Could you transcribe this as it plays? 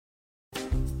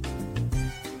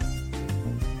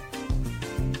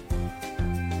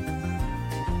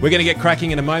We're going to get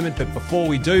cracking in a moment, but before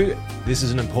we do, this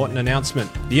is an important announcement.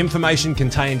 The information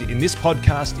contained in this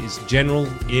podcast is general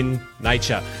in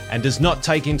nature and does not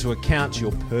take into account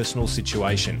your personal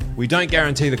situation. We don't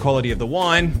guarantee the quality of the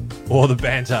wine or the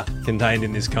banter contained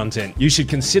in this content. You should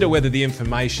consider whether the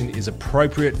information is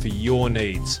appropriate for your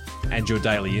needs and your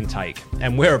daily intake.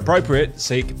 And where appropriate,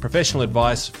 seek professional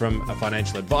advice from a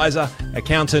financial advisor,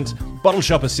 accountant, bottle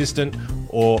shop assistant,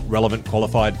 or relevant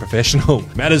qualified professional.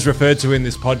 Matters referred to in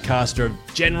this podcast are of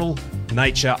general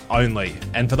nature only,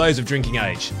 and for those of drinking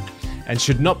age, and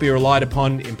should not be relied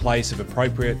upon in place of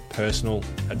appropriate personal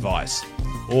advice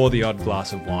or the odd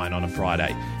glass of wine on a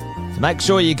Friday. To make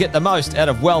sure you get the most out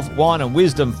of wealth, wine and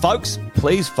wisdom, folks,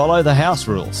 please follow the house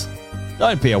rules.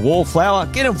 Don't be a wallflower,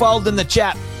 get involved in the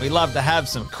chat. We love to have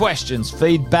some questions,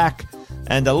 feedback,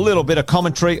 and a little bit of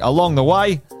commentary along the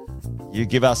way. You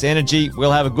give us energy,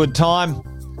 we'll have a good time.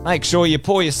 Make sure you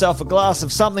pour yourself a glass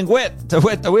of something wet to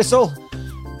wet the whistle.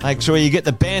 Make sure you get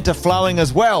the banter flowing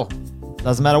as well.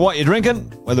 Doesn't matter what you're drinking,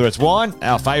 whether it's wine,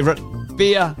 our favourite,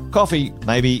 beer, coffee,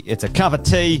 maybe it's a cup of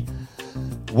tea,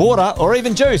 water, or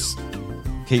even juice.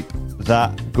 Keep the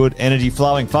good energy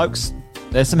flowing, folks.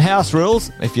 There's some house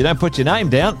rules. If you don't put your name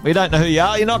down, we don't know who you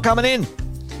are, you're not coming in.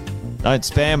 Don't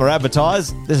spam or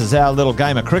advertise. This is our little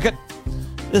game of cricket.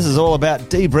 This is all about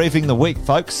debriefing the week,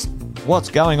 folks. What's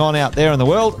going on out there in the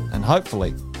world, and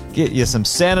hopefully get you some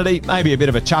sanity, maybe a bit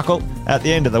of a chuckle at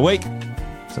the end of the week,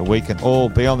 so we can all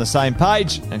be on the same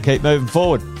page and keep moving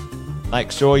forward.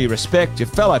 Make sure you respect your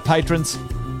fellow patrons,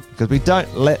 because we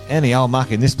don't let any old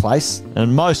muck in this place.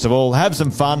 And most of all, have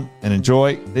some fun and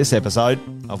enjoy this episode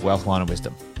of Wealth, Wine and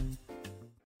Wisdom.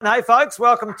 Hey, folks,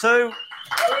 welcome to...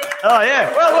 Oh,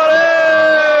 yeah. Well,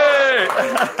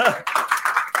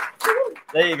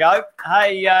 there you go.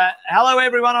 Hey, hello,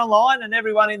 everyone online and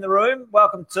everyone in the room.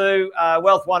 Welcome to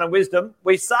Wealth, Wine and Wisdom.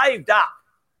 We saved up.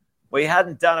 We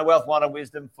hadn't done a Wealth, Wine and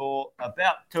Wisdom for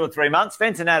about 2 or 3 months.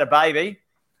 Fenton had a baby.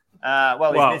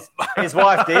 His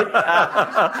wife did.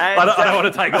 I don't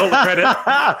want to take all the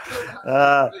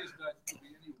credit.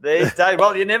 These days,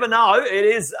 well, you never know. It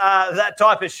is that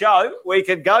type of show. We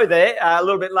could go there a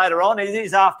little bit later on. It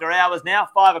is after hours now,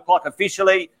 5 o'clock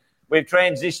officially. We've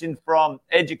transitioned from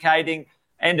educating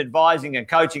and advising and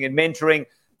coaching and mentoring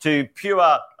to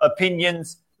pure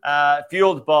opinions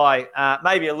fueled by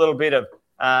maybe a little bit of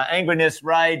angriness,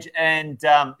 rage, and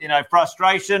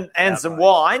frustration, and some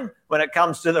wine when it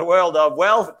comes to the world of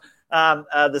wealth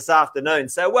this afternoon.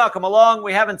 So welcome along.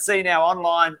 We haven't seen our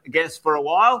online guests for a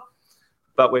while,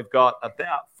 but we've got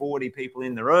about 40 people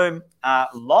in the room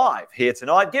live here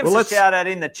tonight. Give us a shout out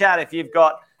in the chat if you've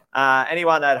got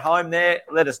anyone at home there.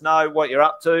 Let us know what you're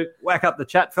up to. Whack up the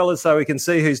chat, fellas, so we can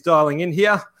see who's dialing in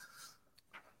here.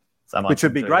 Which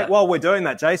would be great. While we're doing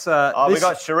that, Jace. We've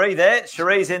got Cherie there.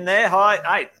 Cherie's in there.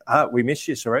 Hi. Hey. We miss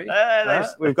you, Cherie.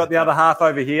 We've got the other half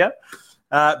over here.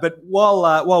 But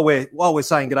while we're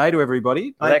saying good day to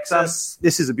everybody, Alexis,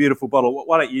 this is a beautiful bottle.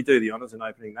 Why don't you do the honours in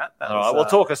opening that? All right, well,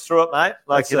 talk us through it, mate.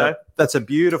 That's a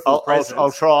beautiful present.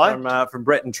 I'll try from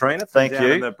Brett and Trina. Thank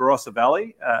you. In the Barossa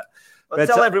Valley.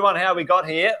 Tell everyone how we got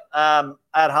here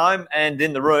at home and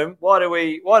in the room. Why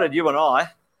did you and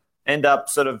I end up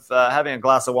sort of having a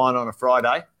glass of wine on a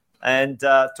Friday and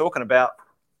talking about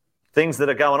things that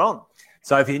are going on?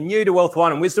 So if you're new to Wealth,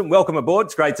 Wine and Wisdom, welcome aboard.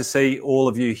 It's great to see all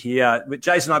of you here. But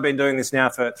Jason and I have been doing this now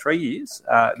for 3 years.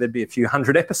 There'd be a few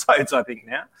hundred episodes, I think,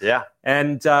 now. Yeah.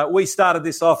 And we started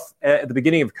this off at the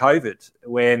beginning of COVID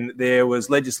when there was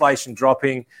legislation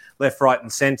dropping left, right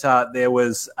and centre. There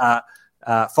was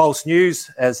false news,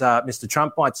 as Mr.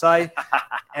 Trump might say.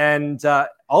 And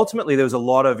ultimately there was a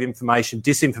lot of information,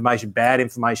 disinformation, bad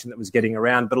information that was getting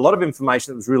around, but a lot of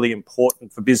information that was really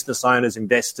important for business owners,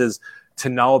 investors to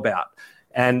know about.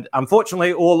 And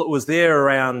unfortunately, all that was there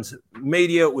around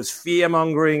media was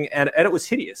fear-mongering, and it was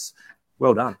hideous.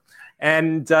 Well done.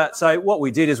 And so what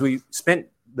we did is we spent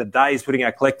the days putting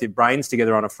our collective brains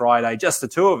together on a Friday, just the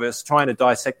two of us, trying to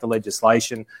dissect the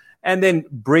legislation and then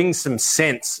bring some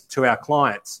sense to our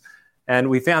clients. And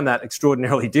we found that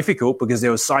extraordinarily difficult because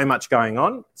there was so much going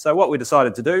on. So what we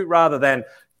decided to do, rather than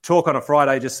talk on a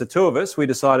Friday, just the two of us, we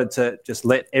decided to just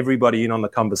let everybody in on the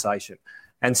conversation.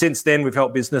 And since then, we've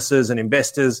helped businesses and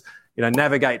investors,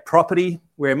 navigate property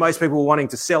where most people were wanting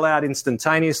to sell out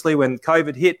instantaneously when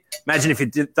COVID hit. Imagine if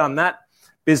you'd done that.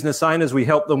 Business owners, we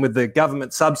helped them with the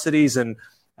government subsidies and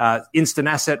instant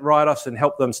asset write-offs and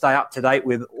help them stay up to date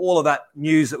with all of that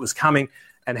news that was coming,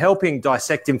 and helping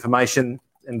dissect information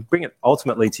and bring it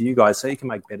ultimately to you guys so you can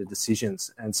make better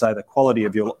decisions. And so the quality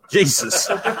of your... Jesus.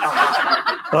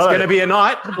 going to be a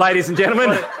night, ladies and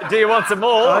gentlemen. Do you want some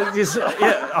more? I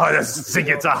just think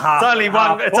it's a half. It's only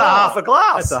one. It's a half a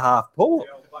glass. It's a half pour.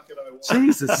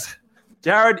 Jesus.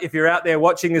 Jared, if you're out there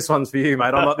watching, this one's for you,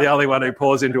 mate. I'm not the only one who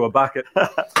pours into a bucket.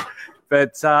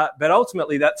 But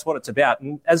ultimately, that's what it's about.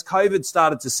 And as COVID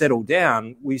started to settle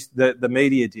down, the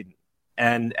media didn't.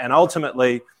 And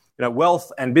ultimately,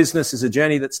 wealth and business is a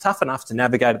journey that's tough enough to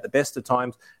navigate at the best of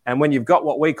times. And when you've got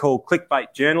what we call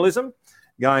clickbait journalism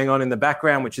going on in the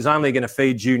background, which is only going to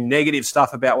feed you negative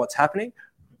stuff about what's happening,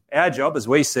 our job, as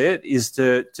we see it, is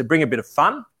to bring a bit of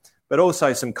fun, but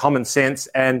also some common sense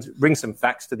and bring some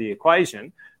facts to the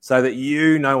equation so that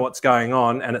you know what's going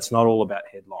on and it's not all about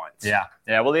headlines. Yeah.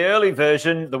 Well, the early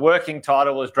version, the working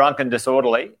title was Drunk and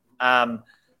Disorderly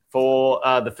for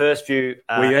the first few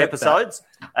episodes.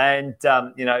 And,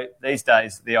 these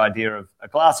days the idea of a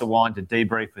glass of wine to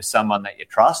debrief with someone that you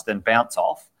trust and bounce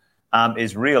off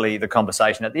is really the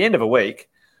conversation. At the end of a week,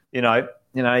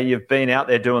 you've been out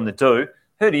there doing the do.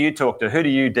 Who do you talk to? Who do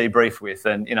you debrief with?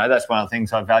 And, that's one of the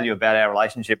things I value about our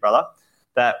relationship, brother,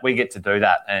 that we get to do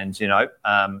that. And,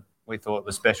 we thought it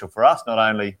was special for us, not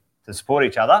only to support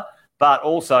each other, but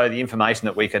also the information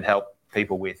that we could help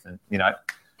people with. And,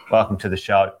 welcome to the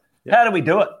show. Yeah. How do we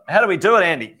do it?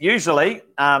 Andy? Usually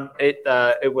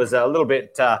it was a little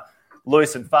bit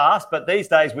loose and fast, but these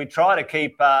days we try to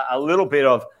keep a little bit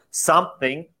of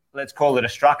something, let's call it a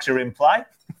structure in play.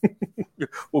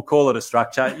 We'll call it a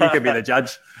structure. You can be the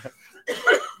judge.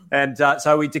 And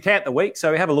so we decant the week.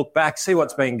 So we have a look back, see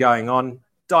what's been going on,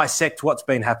 dissect what's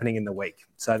been happening in the week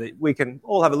so that we can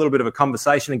all have a little bit of a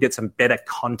conversation and get some better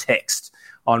context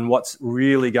on what's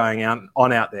really going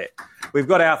on out there. We've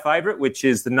got our favourite, which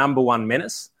is the number one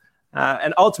menace.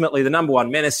 And ultimately, the number one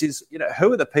menace is,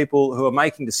 who are the people who are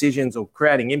making decisions or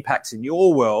creating impacts in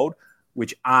your world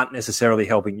which aren't necessarily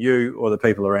helping you or the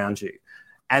people around you.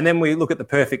 And then we look at the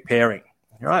perfect pairing.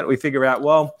 Right? We figure out,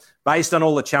 well, based on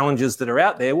all the challenges that are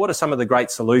out there, what are some of the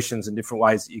great solutions and different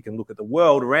ways that you can look at the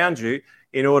world around you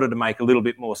in order to make a little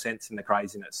bit more sense in the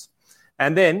craziness.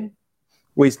 And then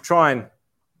we try and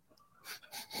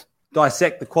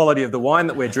dissect the quality of the wine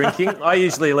that we're drinking. I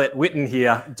usually let Witten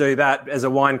here do that as a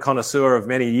wine connoisseur of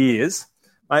many years.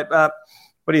 Mate, what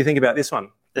do you think about this one?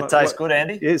 It tastes good,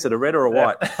 Andy. Is it a red or a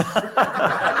white?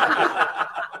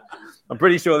 I'm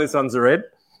pretty sure this one's a red.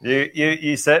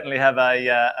 You certainly have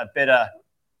a better,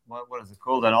 what is it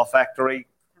called, an olfactory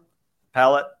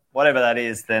palate, whatever that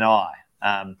is, than I.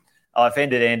 I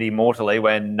offended Andy mortally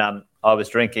when I was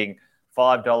drinking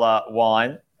 $5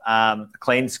 wine,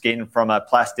 clean skin from a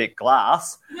plastic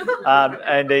glass,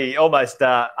 and he almost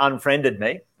unfriended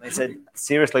me. He said,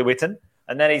 seriously, Witten?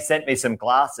 And then he sent me some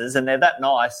glasses, and they're that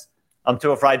nice, I'm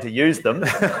too afraid to use them.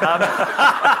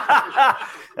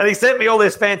 And he sent me all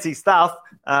this fancy stuff.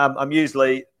 I'm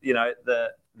usually, the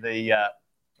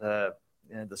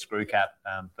screw cap.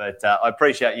 But I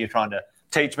appreciate you trying to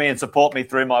teach me and support me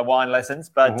through my wine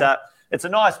lessons. But it's a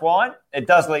nice wine. It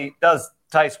does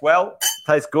taste well,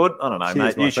 tastes good. I don't know,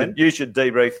 cheers, mate. You should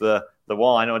debrief the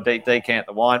wine or decant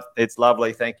the wine. It's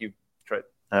lovely. Thank you,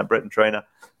 Brett and Trina,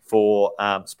 for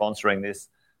sponsoring this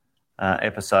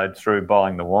episode through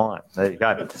buying the wine. There you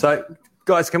go. So,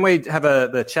 guys, can we have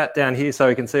the chat down here so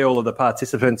we can see all of the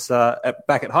participants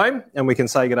back at home and we can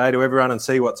say good day to everyone and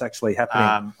see what's actually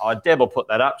happening? Deb will put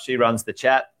that up. She runs the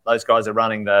chat. Those guys are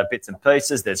running the bits and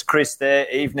pieces. There's Chris there.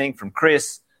 Evening from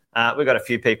Chris. We've got a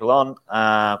few people on.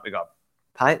 We've got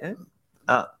Peyton.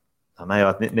 I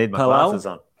need my glasses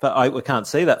on. But we can't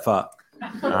see that far.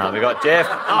 We got Jeff.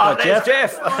 There's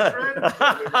Jeff.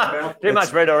 Too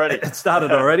much red already. It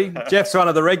started already. Jeff's one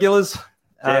of the regulars.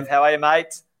 Jeff, how are you,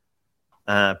 mate?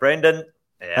 Brendan.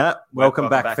 Yeah. Welcome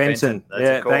back, Fenton.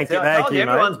 Yeah, thank you,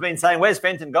 everyone's been saying, where's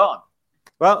Fenton gone?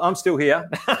 Well, I'm still here.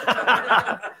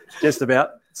 Just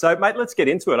about. So, mate, let's get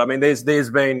into it. I mean, there's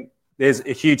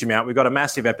a huge amount. We've got a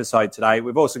massive episode today.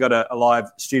 We've also got a live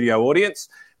studio audience.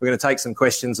 We're going to take some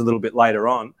questions a little bit later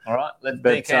on. All right, let's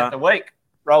decant the week.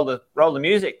 Roll the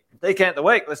music. Decant the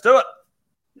week. Let's do it.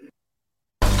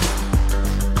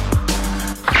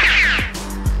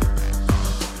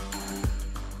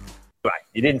 Right.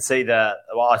 You didn't see I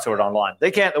saw it online.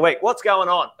 Decant the week. What's going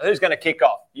on? Who's going to kick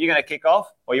off? You going to kick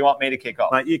off or you want me to kick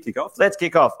off? Mate, you kick off. Let's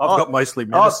kick off. I've got mostly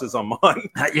menaces on mine.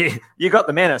 You got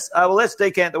the menace. Well, let's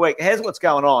decant the week. Here's what's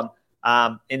going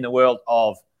on in the world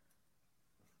of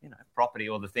property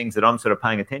or the things that I'm sort of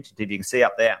paying attention to. You can see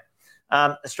up there.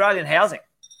 Australian housing.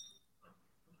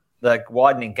 The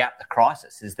widening gap, the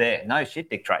crisis is there. No shit,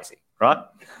 Dick Tracy, right?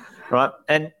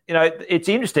 And, it's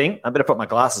interesting. I better put my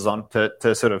glasses on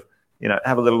to sort of,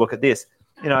 have a little look at this.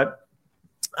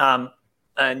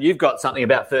 And you've got something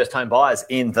about first home buyers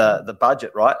in the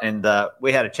budget, right? And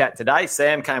we had a chat today.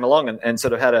 Sam came along and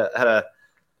sort of had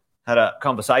a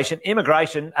conversation.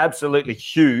 Immigration, absolutely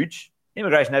huge.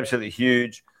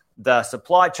 The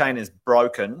supply chain is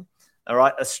broken. All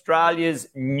right. Australia's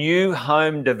new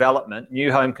home development,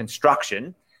 new home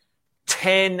construction,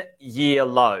 10-year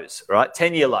lows, right?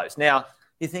 10-year lows. Now,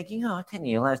 you're thinking,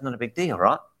 10-year lows, not a big deal,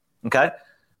 right? Okay.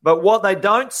 But what they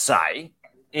don't say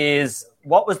is,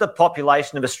 what was the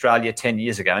population of Australia 10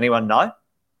 years ago? Anyone know?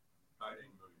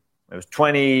 It was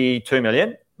 22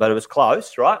 million, but it was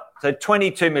close, right? So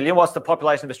 22 million. What's the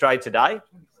population of Australia today?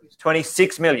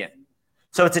 26 million.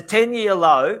 So it's a 10-year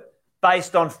low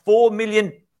based on 4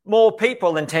 million more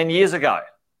people than 10 years ago.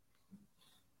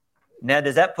 Now,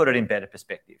 does that put it in better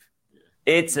perspective?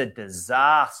 It's a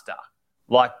disaster.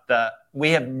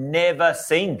 We have never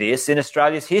seen this in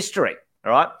Australia's history,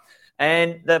 all right?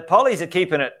 And the pollies are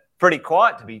keeping it pretty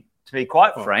quiet, to be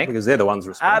quite frank. Because they're the ones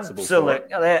responsible for it.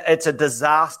 It's a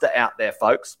disaster out there,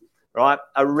 folks, right?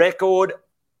 A record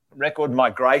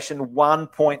migration,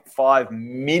 1.5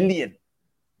 million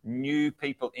new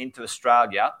people into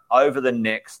Australia over the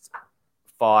next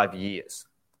 5 years.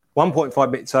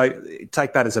 1.5 million. So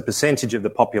take that as a percentage of the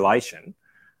population,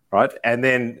 right? And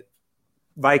then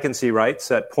vacancy rates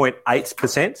at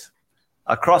 0.8%.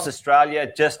 Across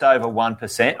Australia, just over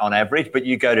 1% on average, but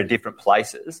you go to different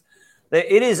places.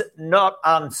 It is not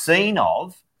unheard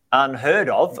of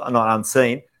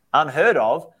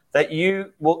that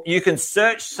you can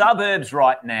search suburbs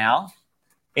right now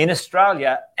in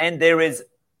Australia and there is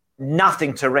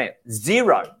nothing to rent.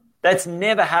 Zero. That's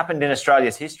never happened in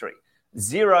Australia's history.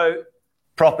 Zero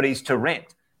properties to rent.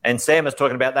 And Sam was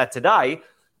talking about that today.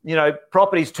 You know,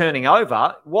 properties turning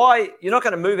over. Why? You're not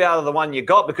going to move out of the one you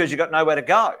got because you've got nowhere to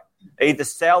go. Either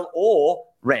sell or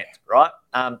rent, right?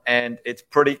 And it's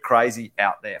pretty crazy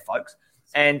out there, folks.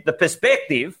 And the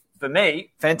perspective for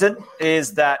me, Fenton,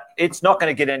 is that it's not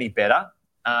going to get any better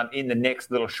in the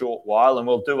next little short while. And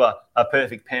we'll do a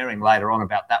perfect pairing later on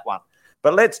about that one.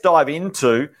 But let's dive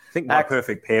into... I think my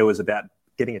perfect pair was about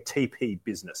getting a TP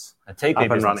business up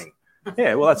and running.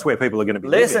 Yeah, well, that's where people are going to be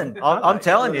living. Listen, I'm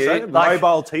telling you.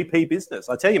 Mobile TP business.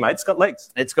 I tell you, mate, it's got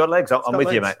legs. It's got legs. I'm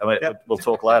with you, mate. We'll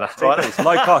talk later. TP's,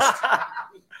 low cost.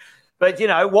 But,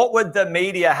 what would the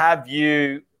media have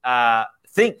you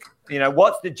think?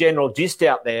 What's the general gist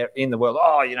out there in the world?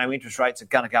 Interest rates are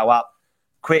going to go up.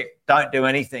 Quick, don't do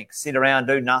anything. Sit around,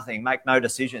 do nothing, make no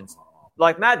decisions.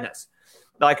 Like madness.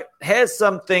 Here's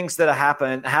some things that are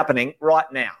happening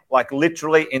right now,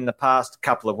 literally in the past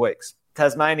couple of weeks.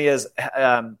 Tamara's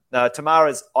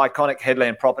iconic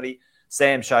headland property,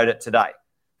 Sam showed it today,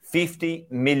 $50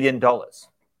 million,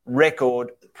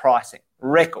 record pricing,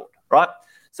 record, right?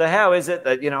 So how is it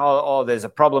that, there's a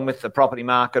problem with the property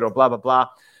market or blah, blah, blah.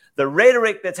 The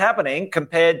rhetoric that's happening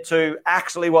compared to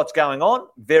actually what's going on,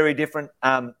 very different.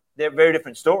 They're a very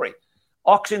different story.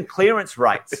 Auction clearance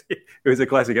rates. It was a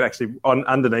classic. It actually,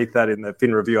 underneath that in the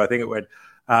Fin Review, I think it went,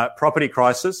 property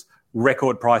crisis,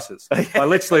 record prices.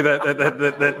 Literally,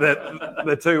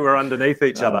 the two were underneath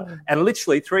each other. And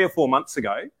literally 3 or 4 months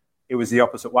ago, it was the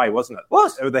opposite way, wasn't it?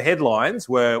 Was. The headlines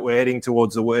were heading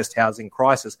towards the worst housing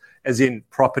crisis, as in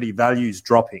property values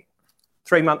dropping.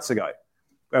 3 months ago.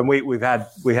 And we had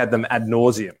them ad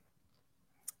nauseum.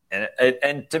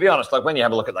 And to be honest, when you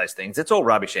have a look at those things, it's all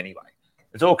rubbish anyway.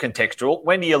 It's all contextual.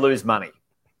 When do you lose money?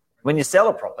 When you sell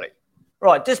a property.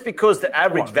 Right, just because the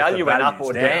average value went up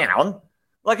or down,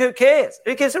 who cares?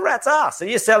 Who cares a rat's ass? Are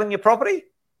you selling your property?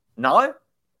 No?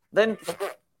 Then,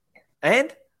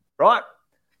 right?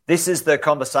 This is the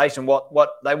conversation. What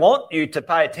they want you to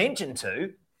pay attention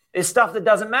to is stuff that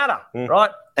doesn't matter,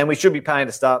 right? And we should be paying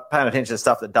attention to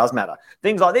stuff that does matter.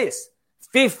 Things like this,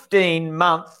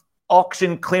 15-month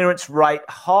auction clearance rate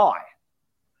high.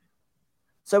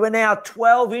 So we're now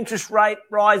 12 interest rate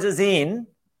rises in.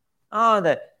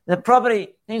 The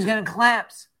property thing's going to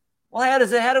collapse. Well, how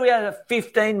do we have a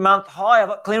 15-month high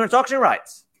of clearance auction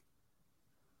rates?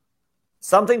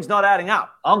 Something's not adding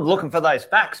up. I'm looking for those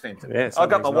facts, Fenton. Yeah, I've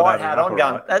got my white hat on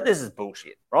going, this is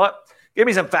bullshit, right? Give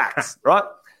me some facts, right?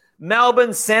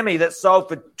 Melbourne semi that sold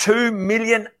for $2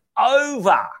 million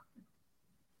over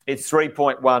its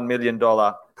 $3.1 million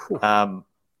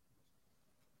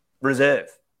reserve.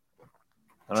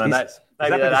 I don't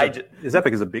know, is that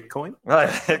because of Bitcoin?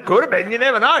 It could have been. You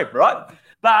never know, right?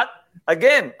 But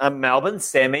again, a Melbourne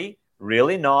semi,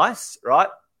 really nice, right?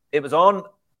 It was on.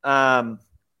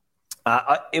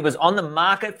 It was on the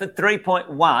market for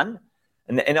 3.1,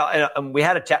 and we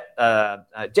had a chat.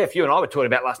 Jeff, you and I were talking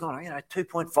about last night.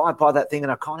 2.5, buy that thing in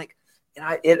Iconic. And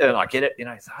I get it.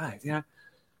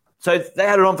 So they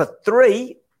had it on for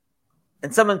 3.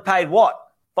 And someone paid what?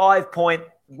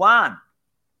 5.1.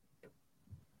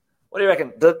 What do you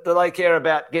reckon? Do they care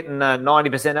about getting 90%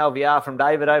 LVR from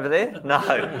David over there? No.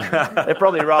 They're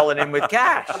probably rolling in with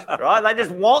cash, right? They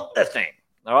just want the thing,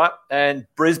 all right? And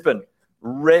Brisbane,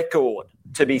 record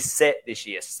to be set this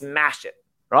year. Smash it,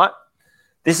 right?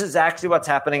 This is actually what's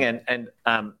happening, and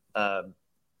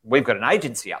we've got an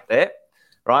agency up there,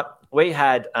 right? We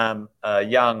had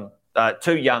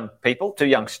two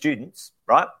young students,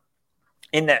 right,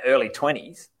 in their early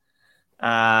 20s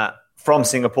from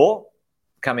Singapore,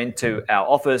 come into our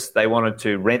office. They wanted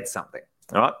to rent something,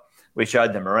 all right? We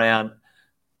showed them around.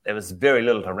 There was very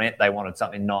little to rent. They wanted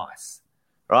something nice,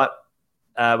 right?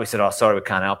 We said, oh, sorry, we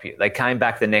can't help you. They came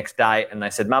back the next day and they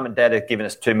said, Mum and Dad have given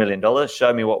us $2 million.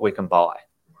 Show me what we can buy.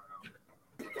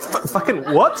 Fucking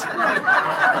what?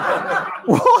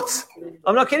 What?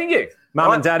 I'm not kidding you.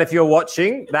 Mum and Dad, if you're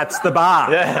watching, that's the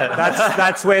bar. Yeah.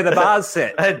 That's where the bar's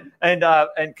set. And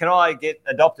can I get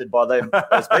adopted by those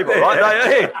people, right? No,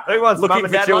 hey, who wants Looking Mum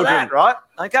and for Dad children. like that, right?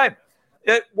 Okay.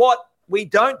 What we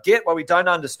don't get, what we don't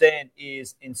understand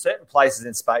is in certain places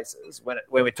and spaces, when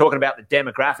we're talking about the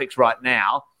demographics right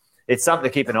now, it's something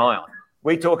to keep an eye on.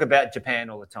 We talk about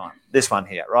Japan all the time. This one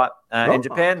here, right? In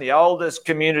Japan, the oldest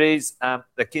communities,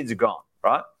 the kids are gone,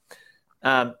 right?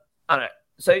 I don't know.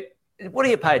 So what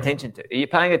do you pay attention to? Are you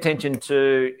paying attention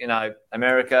to,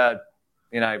 America,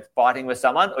 fighting with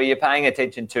someone? Or are you paying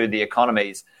attention to the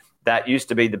economies that used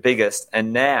to be the biggest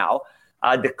and now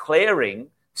are declaring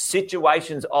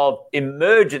situations of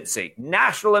emergency,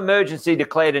 national emergency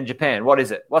declared in Japan? What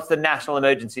is it? What's the national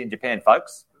emergency in Japan,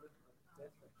 folks?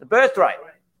 The birth rate.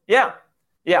 Yeah.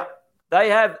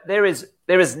 There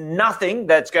is nothing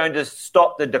that's going to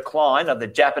stop the decline of the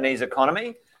Japanese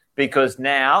economy because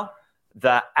now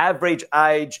the average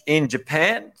age in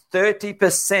Japan,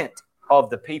 30% of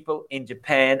the people in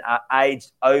Japan are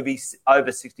aged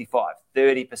over 65,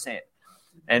 30%.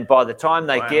 And by the time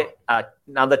they get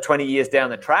another 20 years down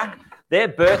the track, their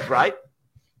birth rate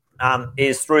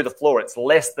is through the floor. It's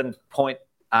less than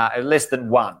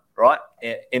 1, right,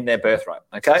 in their birth rate.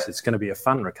 Okay, So it's going to be a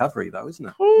fun recovery, though, isn't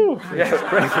it? Ooh, yeah.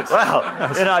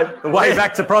 Well, The way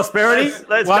back to prosperity.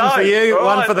 Let's one go. for you, All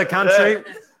one right. for the country,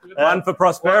 one for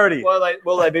prosperity.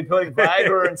 Will they be putting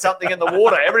Viagra and something in the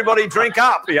water? Everybody drink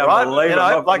up, Yeah, right?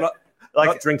 unbelievable.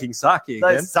 Not drinking sake again.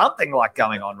 There's something like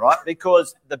going on, right?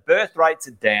 Because the birth rates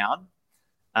are down,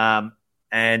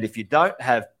 and if you don't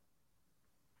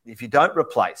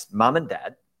replace mum and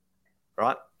dad,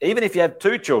 right? Even if you have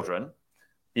 2 children,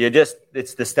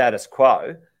 it's the status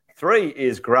quo. 3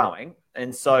 is growing,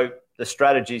 and so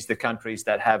the countries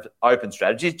that have open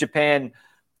strategies, Japan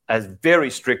has very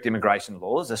strict immigration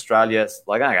laws. Australia's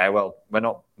like, okay, well, we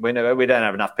don't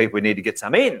have enough people. We need to get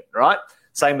some in, right?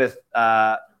 Same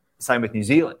with New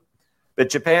Zealand, but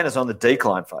Japan is on the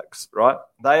decline, folks. Right?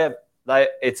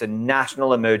 It's a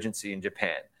national emergency in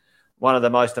Japan. One of the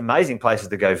most amazing places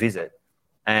to go visit,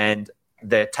 and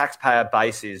their taxpayer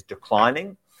base is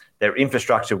declining. Their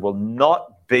infrastructure will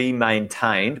not be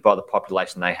maintained by the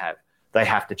population they have. They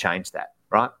have to change that,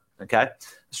 right? Okay.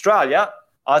 Australia,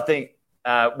 I think,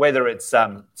 whether it's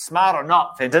smart or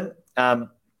not, Fenton,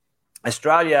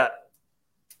 Australia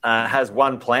has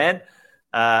one plan,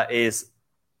 is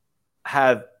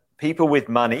have people with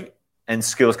money and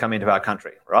skills come into our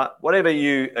country, right? Whatever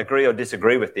you agree or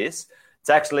disagree with this, it's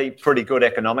actually pretty good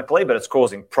economically, but it's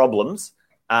causing problems,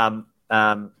 and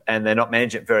they're not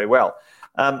managing it very well.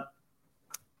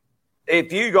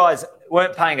 If you guys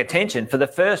weren't paying attention, for the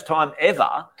first time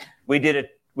ever, we did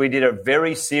a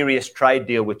very serious trade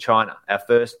deal with China. Our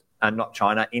first,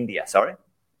 India, sorry.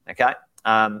 Okay,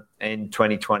 in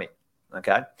 2020.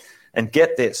 Okay, and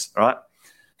get this, right?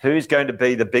 Who's going to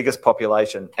be the biggest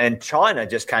population? And China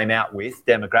just came out with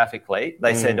demographically.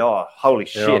 They said, "Oh, holy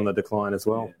shit!" They're on the decline as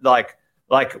well. Like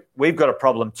we've got a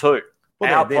problem too.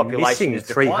 Well, Our they're population missing is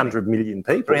declining. 300 million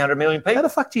people. 300 million people. How the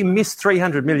fuck do you miss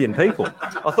 300 million people?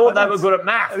 I thought they were good at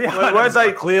math. Weren't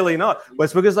they? Clearly not. Well,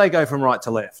 it's because they go from right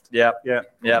to left. Yep. Yeah.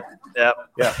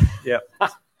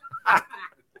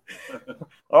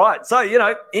 All right.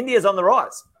 So, India's on the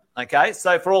rise. Okay.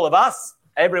 So for all of us,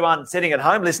 everyone sitting at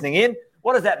home listening in,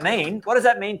 what does that mean? What does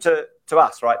that mean to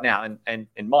us right now? And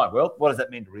in my world, what does that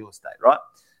mean to real estate, right?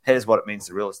 Here's what it means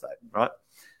to real estate, right?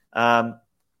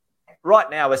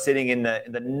 Right now, we're sitting in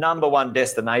the number one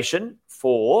destination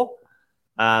for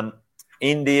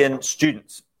Indian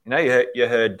students. You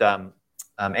heard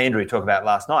Andrew talk about it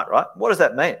last night, right? What does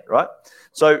that mean, right?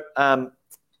 So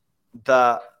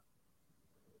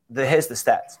here's the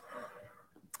stats.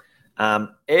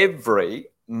 Every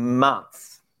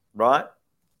month, right?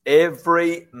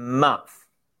 Every month,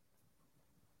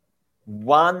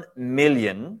 1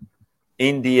 million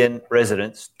Indian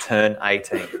residents turn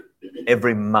 18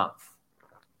 every month.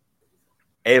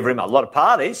 Every month. A lot of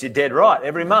parties, you're dead right,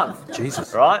 every month.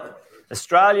 Jesus. Right?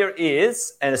 Australia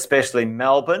is, and especially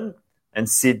Melbourne and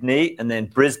Sydney and then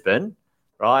Brisbane,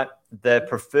 right, the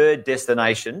preferred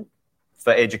destination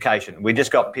for education. We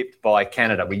just got pipped by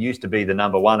Canada. We used to be the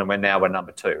number one and we're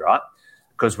number two, right?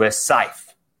 Because we're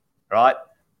safe, right?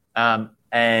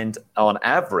 And on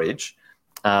average,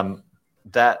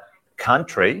 that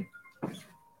country,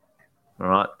 all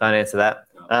right, don't answer that.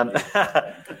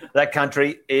 That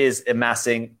country is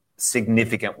amassing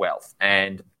significant wealth.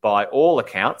 And by all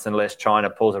accounts, unless China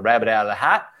pulls a rabbit out of the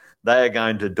hat, they are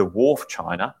going to dwarf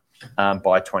China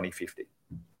by 2050,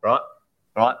 right?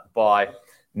 By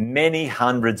many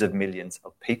hundreds of millions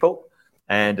of people.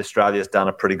 And Australia's done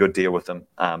a pretty good deal with them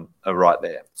right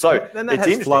there. So then that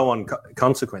has flow-on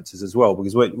consequences as well,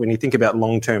 because when you think about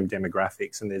long-term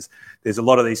demographics, and there's a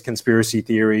lot of these conspiracy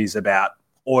theories about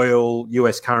oil,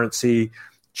 US currency,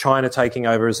 China taking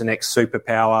over as the next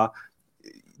superpower.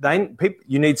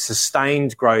 You need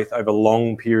sustained growth over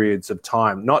long periods of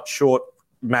time, not short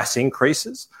mass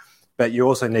increases, but you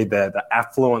also need the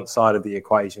affluent side of the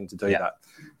equation to do that.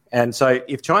 And so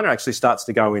if China actually starts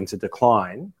to go into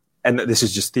decline, and this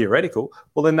is just theoretical,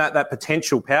 well, then that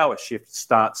potential power shift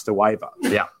starts to waver.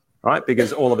 Yeah. Right?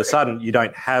 Because all of a sudden you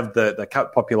don't have the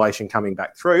population coming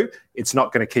back through. It's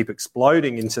not going to keep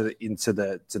exploding into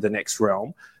the next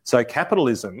realm. So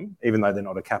capitalism, even though they're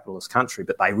not a capitalist country,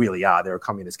 but they really are, they're a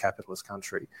communist capitalist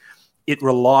country, it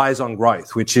relies on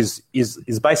growth, which is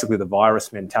basically the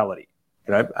virus mentality.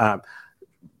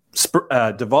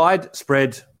 Divide,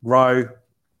 spread, grow,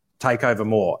 take over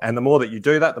more. And the more that you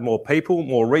do that, the more people,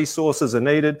 more resources are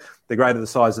needed, the greater the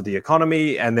size of the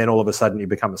economy, and then all of a sudden you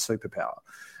become a superpower.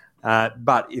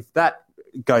 But if that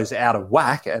goes out of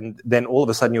whack, and then all of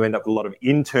a sudden you end up with a lot of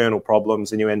internal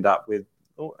problems, and you end up with,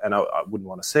 and I wouldn't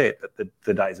want to say it, but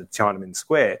the days of Tiananmen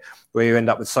Square, where you end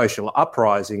up with social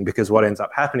uprising, because what ends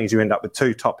up happening is you end up with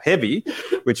too top-heavy,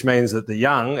 which means that the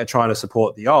young are trying to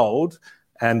support the old,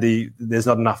 and there's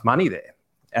not enough money there.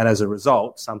 And as a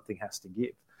result, something has to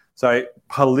give. So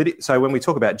when we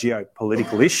talk about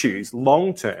geopolitical issues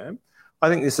long-term, I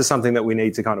think this is something that we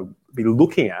need to kind of be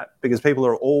looking at, because people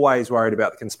are always worried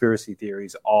about the conspiracy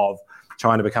theories of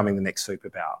China becoming the next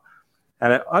superpower.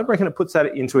 And I reckon it puts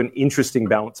that into an interesting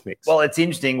balance mix. Well, it's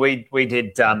interesting. We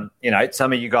did, some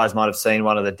of you guys might have seen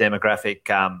one of the demographic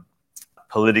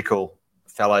political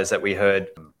fellows that we heard.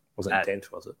 Was it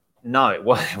Dent, was it? No, it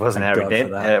wasn't Harry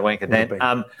Dent. Wanker Dent.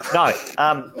 No,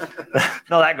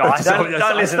 not that guy.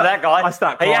 Don't listen to that guy. I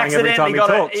start crying every time he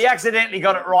talks. He accidentally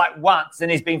got it right once,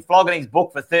 and he's been flogging his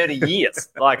book for 30 years,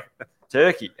 like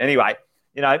turkey. Anyway,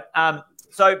 the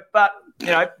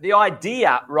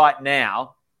idea right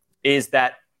now is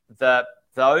that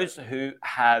those who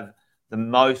have the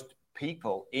most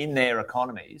people in their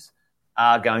economies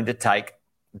are going to take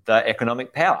the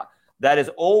economic power. That has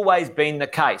always been the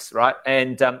case, right?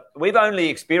 And we've only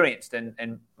experienced,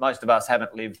 and most of us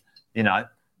haven't lived,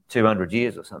 200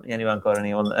 years or something. Anyone got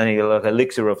any like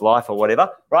elixir of life or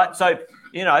whatever, right? So,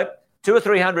 200 or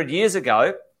 300 years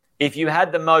ago, if you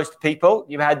had the most people,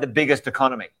 you had the biggest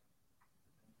economy.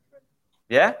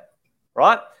 Yeah?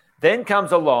 Right? Then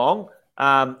comes along,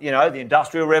 the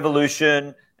Industrial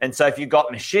Revolution. And so if you've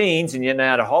got machines and you know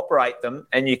how to operate them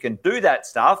and you can do that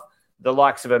stuff, the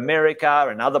likes of America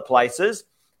and other places,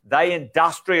 they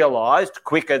industrialized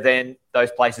quicker than those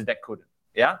places that couldn't.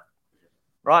 Yeah?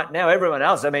 Right now, everyone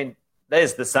else,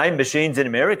 there's the same machines in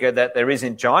America that there is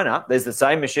in China. There's the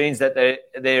same machines that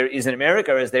there is in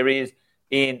America as there is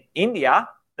in India.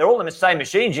 They're all the same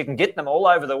machines. You can get them all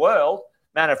over the world.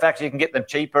 Matter of fact, you can get them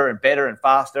cheaper and better and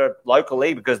faster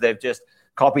locally because they've just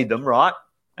copied them, right?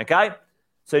 Okay?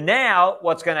 So now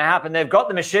what's going to happen, they've got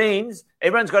the machines,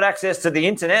 everyone's got access to the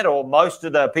internet, or most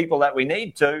of the people that we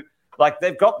need to,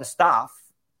 they've got the stuff.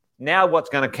 Now what's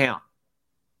going to count?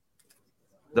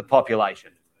 The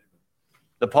population.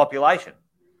 The population.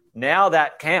 Now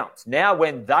that counts. Now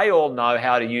when they all know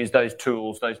how to use those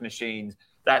tools, those machines,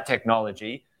 that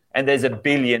technology, and there's 1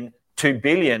 billion, 2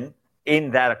 billion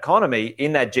in that economy,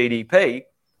 in that GDP,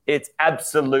 it's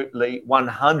absolutely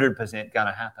 100% going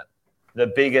to happen. The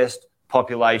biggest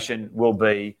population will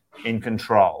be in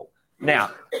control.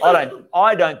 Now,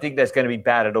 I don't think that's going to be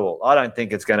bad at all. I don't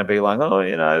think it's going to be like,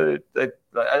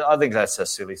 I think that's a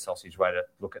silly sausage way to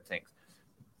look at things.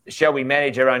 Shall we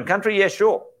manage our own country? Yeah,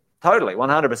 sure. Totally,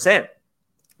 100%.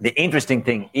 The interesting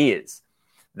thing is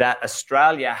that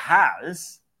Australia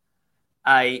has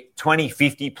a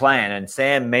 2050 plan, and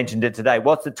Sam mentioned it today.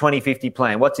 What's the 2050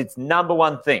 plan? What's its number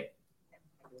one thing?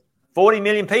 40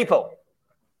 million people.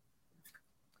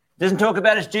 Doesn't talk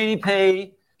about its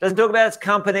GDP, doesn't talk about its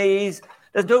companies,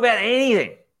 doesn't talk about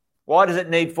anything. Why does it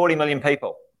need 40 million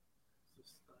people?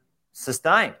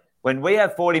 Sustain. When we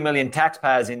have 40 million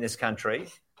taxpayers in this country,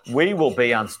 we will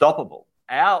be unstoppable.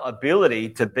 Our ability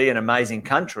to be an amazing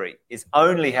country is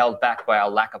only held back by our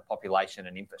lack of population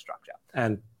and infrastructure.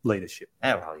 And leadership.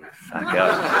 Oh, well, you fuck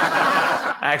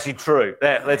up. Actually, true.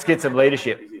 Let's get some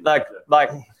leadership.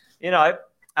 I'm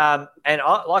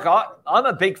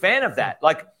a big fan of that.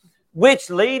 Like, which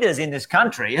leaders in this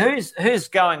country, who's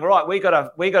going, right,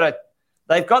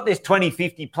 they've got this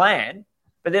 2050 plan,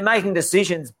 but they're making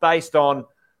decisions based on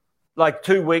like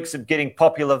 2 weeks of getting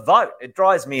popular vote. It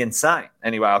drives me insane.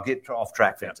 Anyway, I'll get off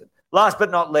track, Vincent. Last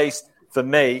but not least, for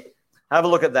me, have a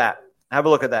look at that.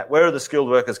 Where are the skilled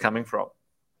workers coming from?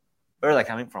 Where are they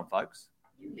coming from, folks?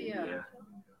 India.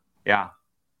 Yeah.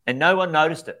 And no one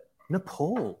noticed it.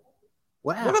 Nepal.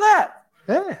 Wow. Look at that.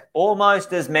 Yeah.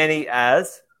 Almost as many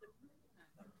as...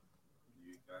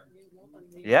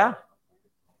 Yeah.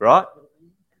 Right?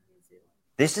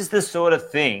 This is the sort of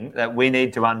thing that we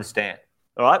need to understand.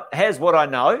 All right? Here's what I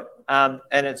know, and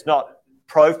it's not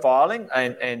profiling,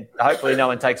 and hopefully no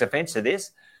one takes offence to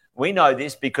this. We know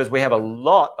this because we have a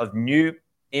lot of new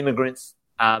immigrants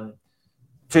to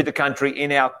the country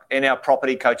in our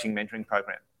property coaching mentoring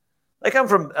program. They come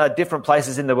from different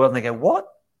places in the world, and they go, what?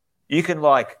 You can,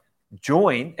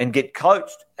 join and get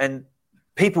coached, and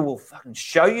people will fucking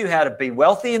show you how to be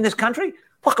wealthy in this country?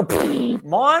 Fucking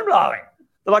mind-blowing.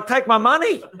 They're like, take my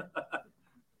money.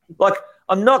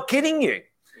 I'm not kidding you.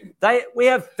 We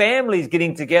have families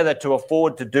getting together to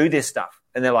afford to do this stuff.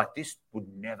 And they're like, this would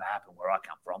never happen where I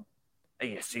come from. Are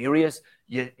you serious?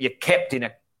 You're kept in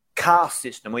a caste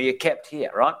system, or you're kept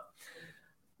here, right?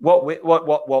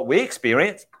 What we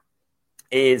experience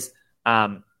is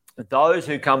those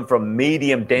who come from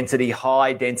medium density,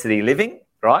 high density living,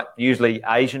 right? Usually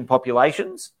Asian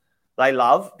populations. They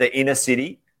love the inner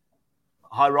city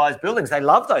high-rise buildings. They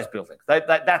love those buildings.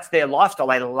 That's their lifestyle.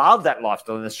 They love that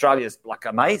lifestyle, and Australia's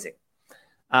amazing.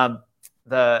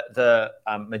 The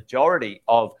majority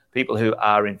of people who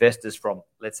are investors from,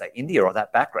 let's say, India or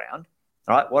that background,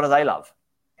 right? What do they love?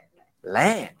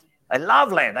 Land. They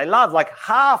love land. They love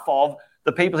half of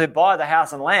the people who buy the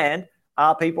house and land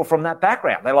are people from that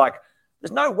background. They're like,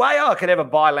 there's no way I could ever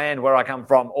buy land where I come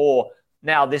from, or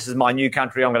now this is my new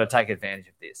country, I'm going to take advantage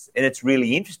of this. And it's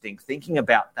really interesting thinking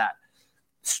about that.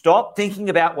 Stop thinking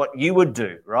about what you would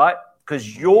do, right?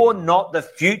 Because you're not the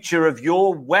future of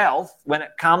your wealth when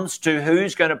it comes to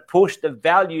who's going to push the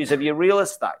values of your real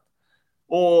estate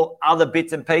or other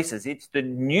bits and pieces. It's the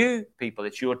new people,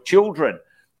 it's your children,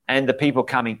 and the people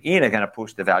coming in are going to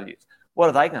push the values. What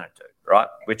are they going to do, right?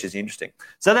 Which is interesting.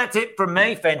 So that's it from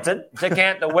me, Fenton, to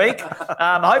count the week.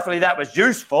 Hopefully that was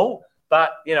useful,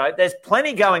 but, there's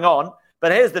plenty going on.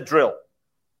 But here's the drill.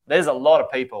 There's a lot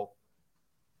of people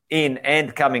in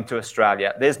and coming to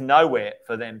Australia. There's nowhere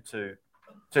for them to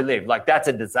live. That's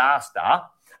a disaster.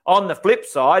 On the flip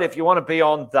side, if you want to be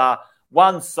on the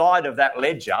one side of that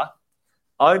ledger,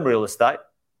 own real estate,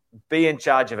 be in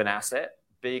charge of an asset,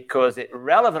 because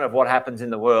irrelevant of what happens in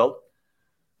the world,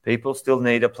 people still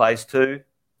need a place to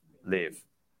live.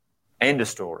 End of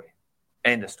story,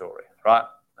 right?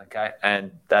 Okay,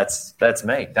 and that's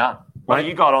me, done. What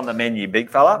you got on the menu, big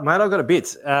fella? Mate, I've got a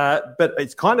bit, but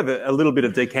it's kind of a little bit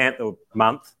of decant the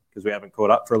month because we haven't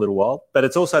caught up for a little while, but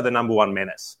it's also the number one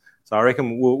menace. So I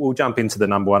reckon we'll jump into the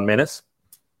number one menace.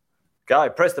 Go,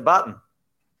 press the button.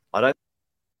 I don't...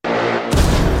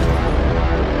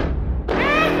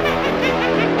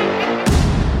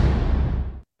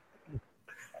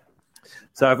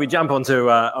 So if we jump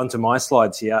onto my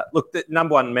slides here, look, the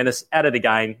number one menace, at it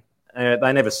again.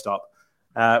 They never stop.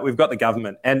 We've got the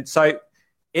government. And so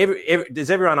does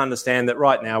everyone understand that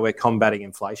right now we're combating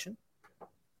inflation?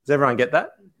 Does everyone get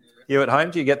that? You at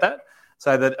home, do you get that?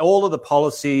 So that all of the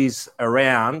policies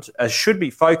around should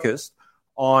be focused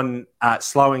on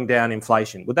slowing down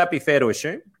inflation. Would that be fair to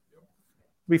assume? It'd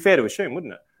be fair to assume,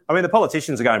 wouldn't it? I mean, the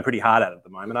politicians are going pretty hard at it at the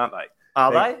moment, aren't they?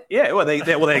 Are they? Yeah, well,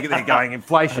 they're going,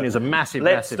 inflation is a massive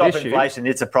issue. Let's stop inflation.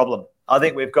 It's a problem. I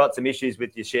think we've got some issues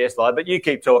with your share slide, but you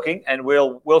keep talking and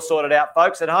we'll sort it out.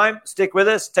 Folks at home, stick with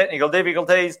us. Technical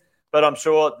difficulties, but I'm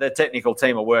sure the technical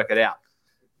team will work it out.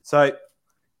 So,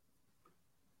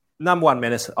 number one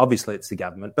menace, obviously it's the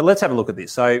government, but let's have a look at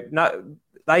this. So, no,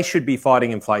 they should be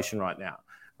fighting inflation right now,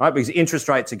 right? Because interest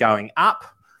rates are going up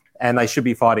and they should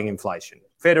be fighting inflation.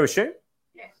 Fair to assume?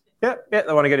 Yes. Yeah,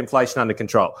 they want to get inflation under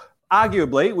control.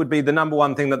 Arguably would be the number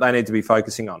one thing that they need to be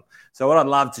focusing on. So what I'd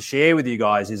love to share with you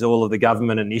guys is all of the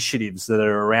government initiatives that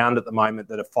are around at the moment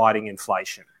that are fighting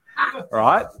inflation.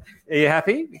 right? Are you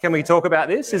happy? Can we talk about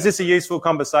this? Is this a useful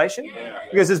conversation?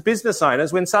 Because as business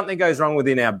owners, when something goes wrong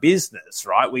within our business,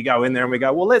 right, we go in there and we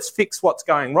go, well, let's fix what's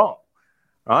going wrong,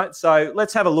 right? So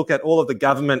let's have a look at all of the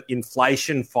government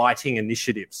inflation fighting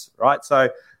initiatives, right? So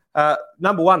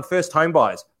number one, first home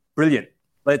buyers, brilliant.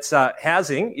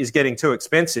 Housing is getting too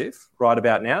expensive right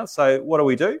about now. So what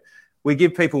do? We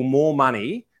give people more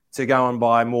money to go and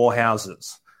buy more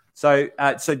houses. So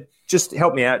just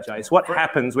help me out, Jace. What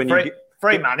happens when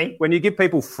free money? When you give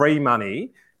people free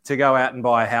money to go out and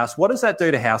buy a house, what does that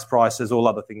do to house prices, all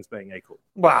other things being equal?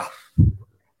 Well,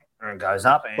 it goes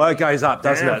up. Andy. Well, it goes up,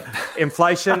 doesn't it?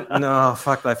 Inflation, no,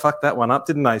 they fucked that one up,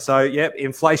 didn't they? So,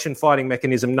 inflation fighting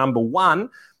mechanism number one,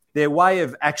 their way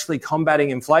of actually combating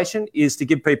inflation is to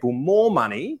give people more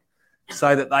money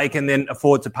so that they can then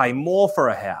afford to pay more for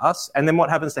a house. And then what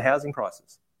happens to housing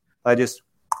prices? They just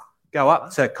go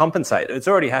up to compensate. It's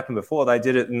already happened before. They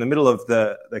did it in the middle of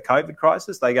the COVID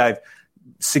crisis. They gave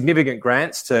significant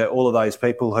grants to all of those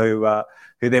people who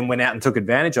then went out and took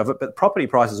advantage of it. But property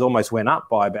prices almost went up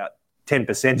by about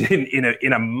 10%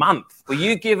 in a month. Well,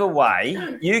 you give away,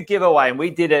 and we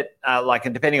did it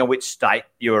and depending on which state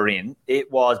you were in,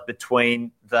 it was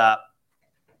between the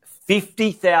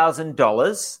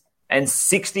 $50,000 and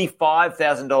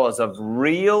 $65,000 of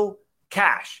real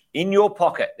cash in your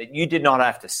pocket that you did not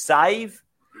have to save,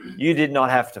 you did not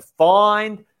have to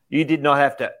find, you did not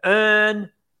have to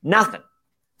earn, nothing.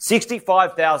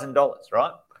 $65,000,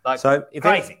 right? So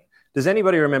crazy. Does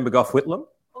anybody remember Gough Whitlam?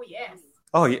 Oh, yes.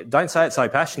 Oh, yeah, don't say it so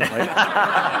passionately.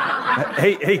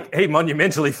 he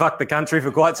monumentally fucked the country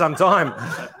for quite some time.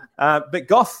 But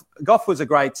Gough was a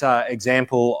great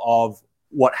example of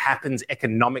what happens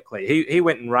economically. He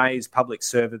went and raised public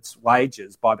servants'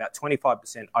 wages by about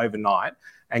 25% overnight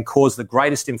and caused the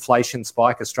greatest inflation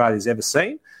spike Australia's ever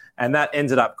seen. And that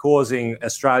ended up causing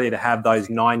Australia to have those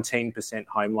 19%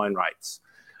 home loan rates.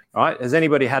 Right? Has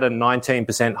anybody had a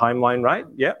 19% home loan rate?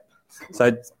 Yep.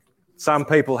 So some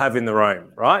people have in the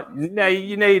room, right? Now,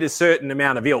 you need a certain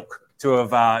amount of ilk to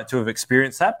have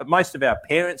experienced that, but most of our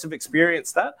parents have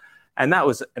experienced that. And that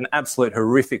was an absolute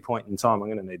horrific point in time. I'm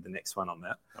going to need the next one on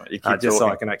that, just so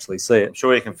I can actually see it. I'm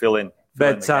sure you can fill in.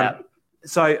 But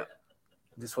what's my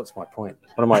point?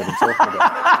 What am I even talking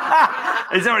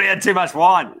about? He's already had too much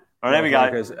wine. All right, there we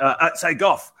go. So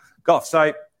Gough.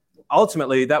 So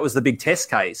ultimately, that was the big test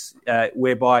case,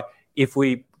 whereby if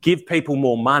we give people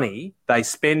more money, they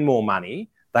spend more money,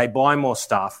 they buy more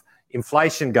stuff,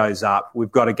 inflation goes up,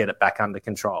 we've got to get it back under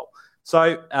control.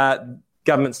 So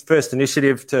government's first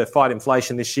initiative to fight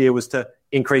inflation this year was to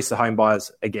increase the home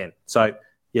buyers again. So,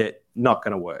 not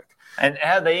going to work. And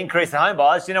how did they increase the home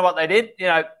buyers? You know what they did?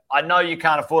 I know you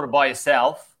can't afford it by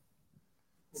yourself.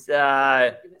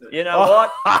 So, you know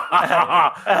what?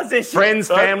 Friends,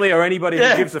 family, or anybody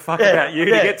who gives a fuck about you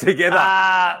to get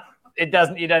together.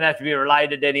 You don't have to be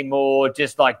related anymore.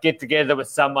 Just get together with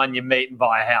someone you meet and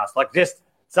buy a house. Just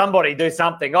somebody do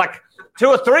something. 2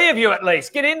 or 3 of you at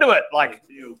least. Get into it.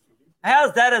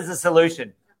 How's that as a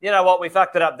solution? You know what? We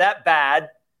fucked it up that bad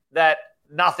that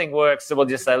nothing works. So we'll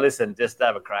just say, listen, just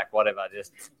have a crack, whatever.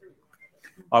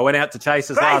 I went out to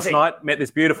Chase's last night, met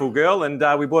this beautiful girl, and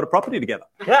we bought a property together.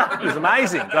 Yeah. It was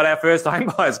amazing. Got our first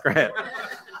home buyers grant.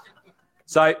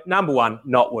 So, number one,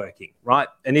 not working, right?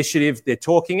 Initiative, they're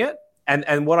talking it.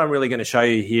 And what I'm really going to show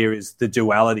you here is the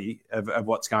duality of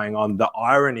what's going on, the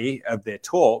irony of their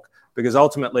talk, because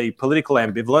ultimately political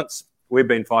ambivalence, we've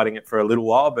been fighting it for a little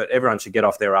while, but everyone should get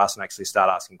off their ass and actually start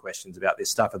asking questions about this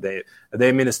stuff of their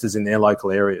ministers in their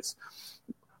local areas.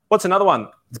 What's another one?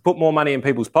 To put more money in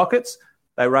people's pockets,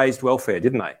 they raised welfare,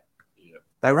 didn't they? Yeah.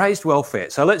 They raised welfare.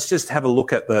 So let's just have a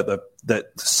look at the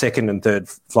second and third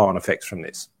flow-on effects from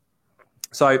this.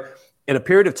 So in a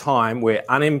period of time where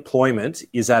unemployment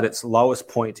is at its lowest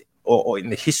point or in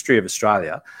the history of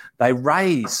Australia, they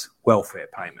raise welfare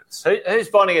payments. Who's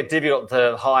finding it difficult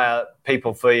to hire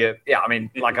people for you? Yeah, I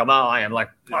mean, I am like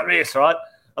this, right?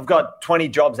 I've got 20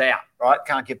 jobs out, right?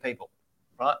 Can't get people,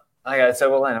 right? Okay,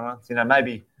 so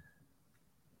maybe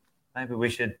we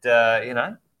should,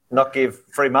 not give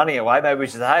free money away. Maybe we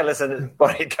should say, hey, listen,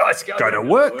 why don't you guys go to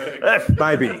work?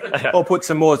 Maybe. Or put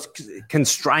some more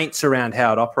constraints around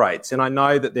how it operates. And I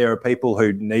know that there are people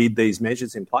who need these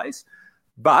measures in place,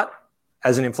 but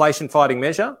as an inflation-fighting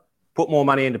measure, put more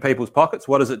money into people's pockets.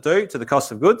 What does it do to the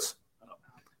cost of goods?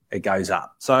 It goes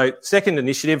up. So second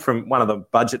initiative from one of the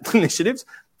budget initiatives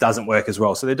doesn't work as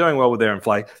well. So they're doing well with their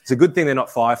inflation. It's a good thing they're not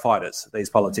firefighters, these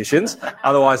politicians.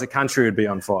 Otherwise, the country would be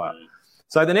on fire.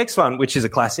 So the next one, which is a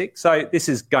classic, so this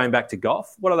is going back to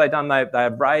Gough. What have they done? They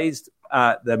have raised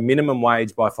the minimum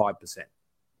wage by 5%.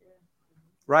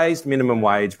 Raised minimum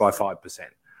wage by 5%.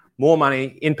 more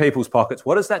money in people's pockets.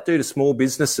 What does that do to small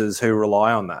businesses who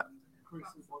rely on that?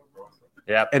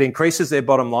 Yeah, it increases their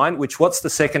bottom line, what's the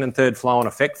second and third flow-on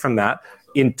effect from that?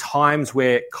 In times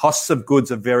where costs of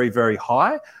goods are very, very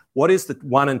high, what is the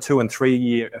 1 and 2 and 3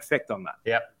 year effect on that?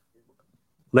 Yep.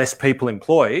 Less people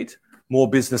employed, more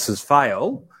businesses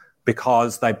fail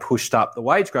because they pushed up the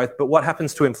wage growth. But what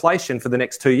happens to inflation for the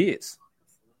next 2 years?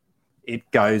 It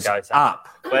goes up.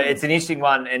 But it's an interesting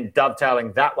one, and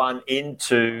dovetailing that one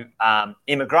into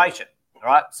immigration,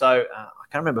 right? So I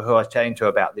can't remember who I was chatting to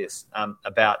about this,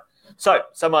 So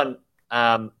someone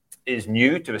is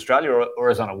new to Australia or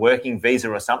is on a working visa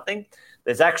or something.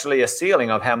 There's actually a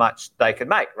ceiling of how much they can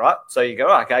make, right? So you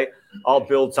go, okay, I'll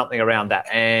build something around that.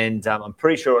 And I'm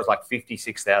pretty sure it was like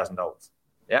 $56,000.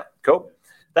 Yeah, cool.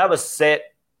 That was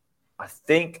set, I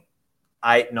think,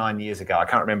 8-9 years ago. I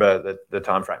can't remember the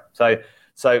time frame.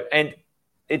 So, and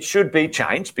it should be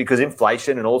changed because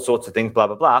inflation and all sorts of things, blah,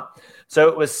 blah, blah. So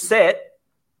it was set,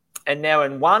 and now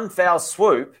in one foul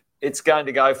swoop, it's going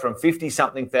to go from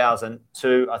 50-something thousand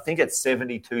to, I think it's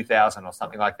 72,000 or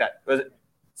something like that. Was it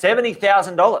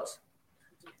 $70,000?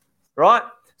 Right?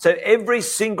 So every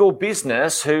single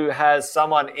business who has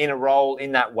someone in a role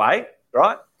in that way,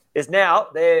 right, is now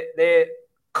their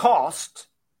cost,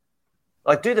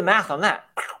 like do the math on that,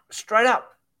 straight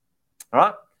up,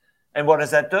 right? And what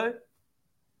does that do?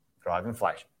 Drive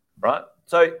inflation, right?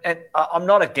 So, and I'm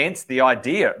not against the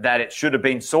idea that it should have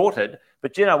been sorted,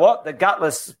 but you know what? The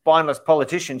gutless, spineless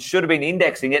politicians should have been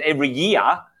indexing it every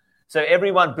year, so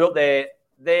everyone built their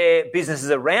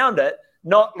businesses around it,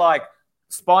 not like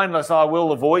spineless, I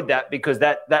will avoid that because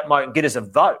that might get us a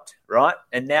vote, right?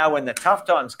 And now when the tough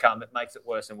times come, it makes it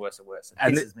worse and worse and worse. It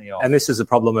pisses me off. And this is a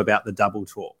problem about the double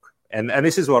talk. And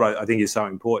this is what I think is so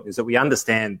important, is that we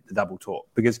understand the double talk,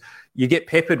 because you get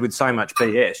peppered with so much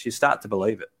BS, you start to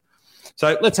believe it.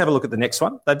 So let's have a look at the next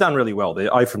one. They've done really well. They're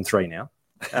 0 from 3 now.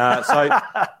 So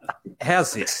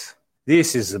how's this?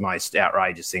 This is the most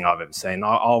outrageous thing I've ever seen.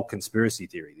 I'll conspiracy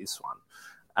theory this one.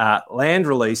 Land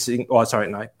releasing... Oh, sorry,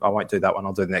 no, I won't do that one.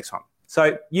 I'll do the next one.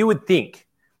 So you would think,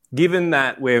 given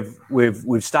that we've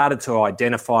started to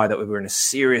identify that we're in a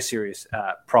serious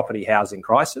property housing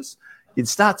crisis, you'd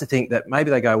start to think that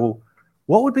maybe they go, well,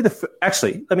 what would be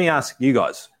actually, let me ask you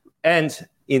guys, and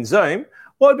in Zoom,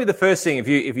 what would be the first thing if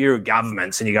you're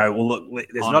governments and you go, well, look,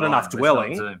 there's online, not enough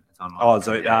dwelling. It's online. Oh,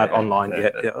 Zoom, online,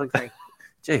 yeah. Okay.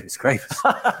 Jeepers creepers.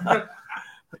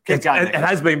 It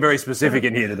has been very specific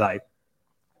in here today.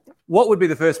 What would be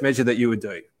the first measure that you would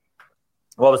do?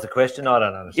 What was the question? I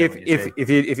don't understand.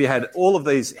 If you had all of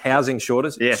these housing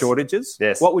shortages,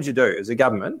 yes. What would you do as a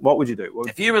government? What would you do?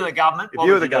 If you were the government, what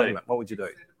would you do?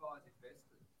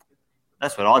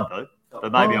 That's what I'd do,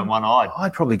 but maybe on one eye.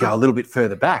 I'd probably go a little bit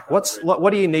further back. What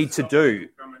do you need to do?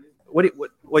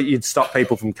 What you'd stop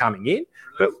people from coming in,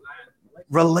 but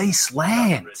release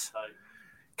land,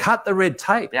 cut the red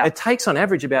tape. Yeah. It takes on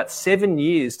average about 7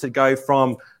 years to go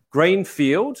from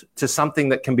greenfield to something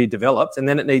that can be developed, and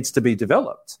then it needs to be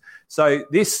developed. So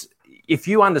this, if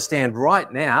you understand right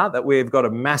now that we've got a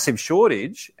massive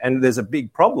shortage and there's a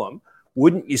big problem,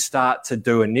 wouldn't you start to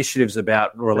do initiatives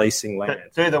about releasing land?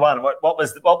 Do the one. What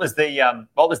was the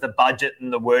budget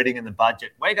and the wording in the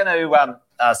budget? We're going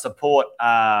to support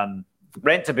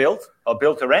rent to build or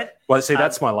build to rent. Well, see,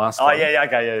 that's my last one. Oh, yeah,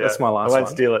 okay, yeah. That's my last one. I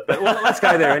won't steal it. But let's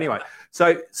go there anyway.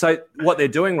 So what they're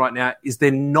doing right now is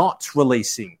they're not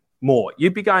releasing more.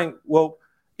 You'd be going, well,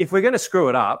 if we're going to screw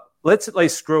it up, let's at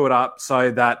least screw it up so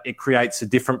that it creates a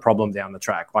different problem down the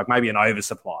track, like maybe an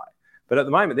oversupply. But at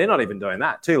the moment, they're not even doing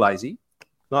that. Too lazy.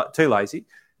 Not too lazy.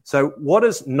 So what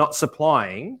does not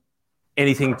supplying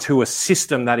anything to a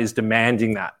system that is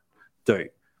demanding that do?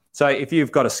 So if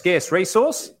you've got a scarce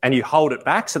resource and you hold it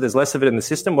back so there's less of it in the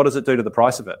system, what does it do to the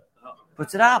price of it?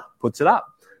 Puts it up. Puts it up.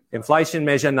 Inflation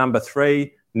measure number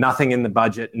 3, nothing in the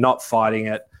budget, not fighting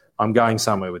it. I'm going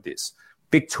somewhere with this.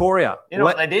 Victoria. You know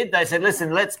what they did? They said,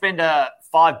 listen, let's spend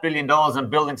 $5 billion on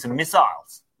building some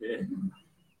missiles. Yeah.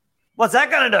 What's that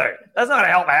going to do? That's not going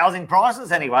to help housing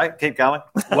prices anyway. Keep going.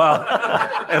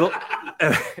 Well,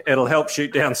 it'll help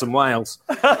shoot down some whales.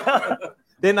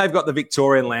 Then they've got the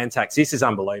Victorian land tax. This is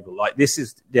unbelievable. Like, this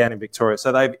is down in Victoria.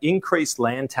 So they've increased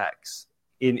land tax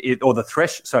they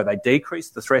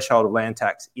decreased the threshold of land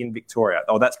tax in Victoria.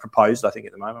 Oh, that's proposed, I think,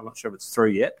 at the moment. I'm not sure if it's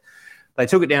through yet. They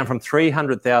took it down from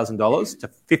 $300,000 to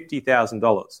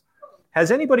 $50,000. Has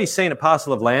anybody seen a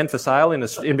parcel of land for sale in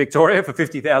Victoria for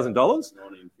 $50,000?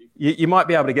 You might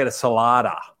be able to get a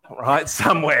salada, right,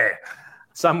 somewhere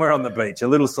on the beach, a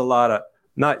little salada.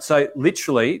 No, so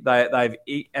literally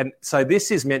so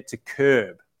this is meant to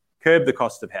curb the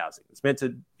cost of housing. It's meant to,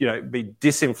 be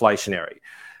disinflationary.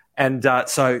 And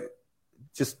so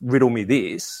just riddle me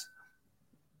this.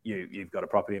 You've got a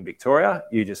property in Victoria.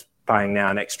 You're just paying now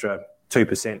an extra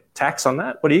 2% tax on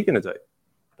that. What are you going to do?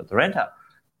 Put the rent up.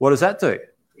 What does that do?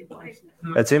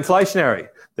 It's inflationary.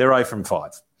 They're 0 from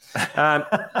 5.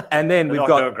 And then we've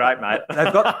got doing great, mate.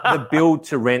 They've got the build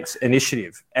to rent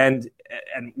initiative. And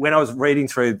when I was reading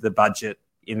through the budget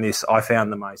in this, I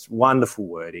found the most wonderful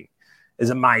wording. It's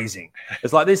amazing.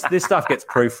 It's like this stuff gets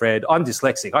proofread. I'm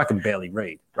dyslexic. I can barely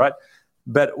read, right?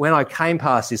 But when I came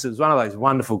past this, it was one of those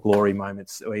wonderful glory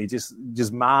moments where you just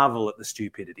marvel at the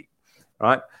stupidity,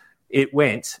 right? It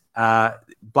went, blah,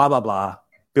 blah, blah,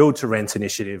 build to rent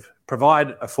initiative,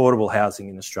 provide affordable housing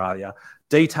in Australia,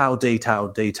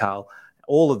 detail,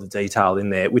 all of the detail in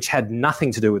there, which had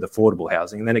nothing to do with affordable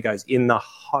housing. And then it goes, in the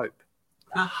hope.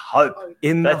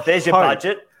 There's your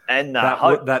budget and the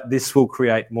hope that this will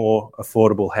create more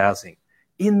affordable housing.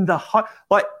 In the hope.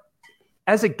 Like,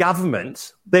 as a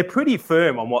government, they're pretty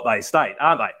firm on what they state,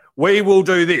 aren't they? We will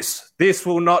do this. This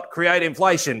will not create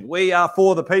inflation. We are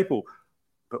for the people.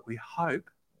 But we hope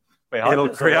it'll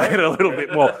create a little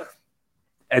bit more.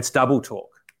 It's double talk.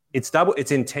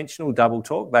 It's intentional double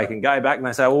talk. They can go back and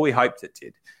they say, well, we hoped it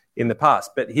did in the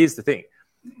past. But here's the thing,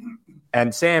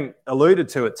 and Sam alluded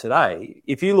to it today.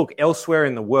 If you look elsewhere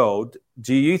in the world,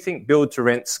 do you think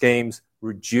build-to-rent schemes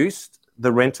reduced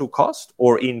the rental cost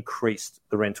or increased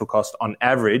the rental cost on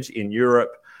average in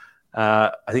Europe?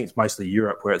 I think it's mostly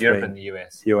Europe where it's Europe and the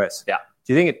US. US. Yeah.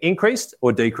 Do you think it increased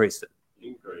or decreased it?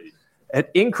 Increased. It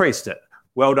increased it.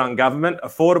 Well done, government.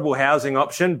 Affordable housing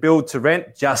option, build to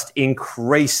rent, just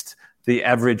increased the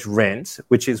average rent,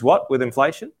 which is what with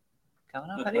inflation?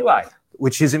 Coming up anyway.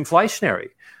 Which is inflationary.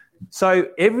 So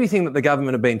everything that the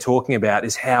government have been talking about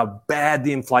is how bad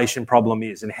the inflation problem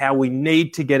is and how we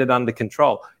need to get it under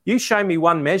control. You show me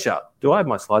one measure. Do I have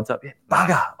my slides up yet?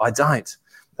 Bugger, I don't.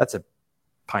 That's a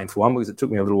painful one because it took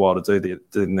me a little while to do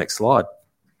the next slide.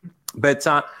 But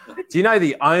do you know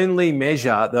the only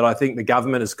measure that I think the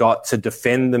government has got to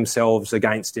defend themselves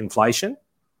against inflation?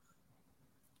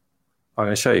 I'm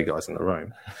going to show you guys in the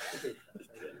room.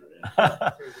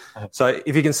 So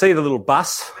if you can see the little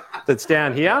bus that's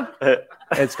down here,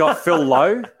 it's got Phil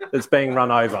Lowe that's being run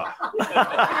over.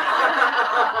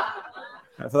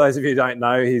 For those of you who don't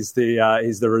know, he's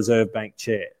the Reserve Bank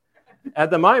chair.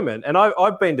 At the moment, and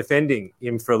I've been defending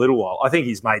him for a little while, I think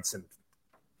he's made some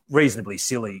reasonably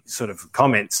silly sort of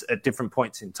comments at different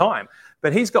points in time,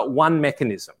 but he's got one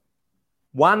mechanism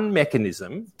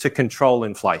to control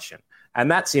inflation, and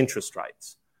that's interest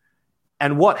rates.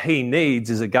 And what he needs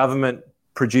is a government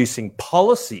producing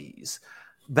policies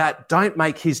that don't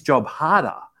make his job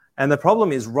harder. And the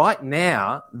problem is right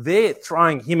now they're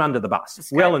throwing him under the bus,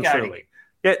 well and truly.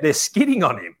 Yeah, they're skidding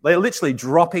on him. They're literally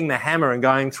dropping the hammer and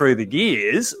going through the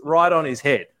gears right on his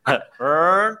head.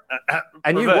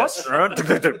 And you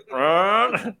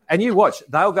watch,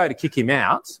 they'll go to kick him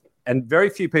out and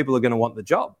very few people are going to want the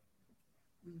job.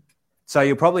 So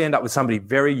you'll probably end up with somebody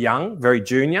very young, very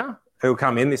junior, who'll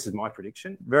come in, this is my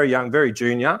prediction, very young, very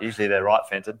junior. Usually they're right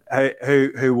fented.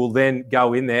 Who will then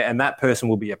go in there and that person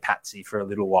will be a patsy for a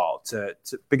little while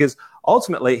because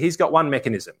ultimately he's got one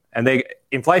mechanism and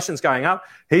inflation's going up,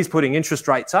 he's putting interest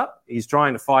rates up, he's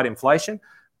trying to fight inflation,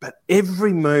 but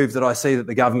every move that I see that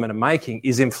the government are making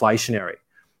is inflationary.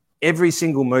 Every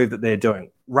single move that they're doing,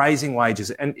 raising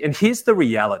wages. And here's the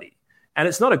reality. And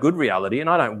it's not a good reality, and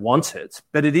I don't want it,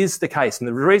 but it is the case. And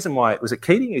the reason why, was it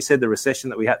Keating who said the recession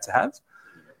that we had to have?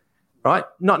 Right?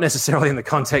 Not necessarily in the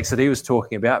context that he was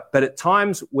talking about, but at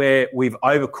times where we've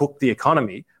overcooked the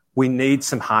economy, we need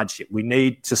some hardship. We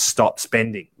need to stop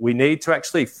spending. We need to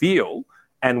actually feel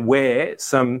and wear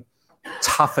some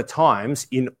tougher times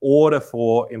in order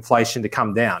for inflation to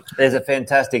come down. There's a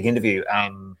fantastic interview.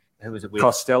 Who was it with?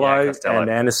 Costello and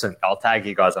Anderson. I'll tag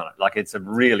you guys on it. Like, it's a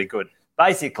really good...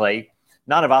 Basically,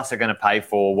 none of us are going to pay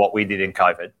for what we did in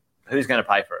COVID. Who's going to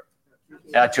pay for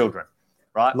it? Our children,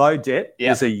 right? Low debt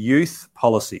is a youth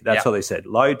policy. That's what they said.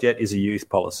 Low debt is a youth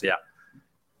policy. Yeah.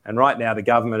 And right now the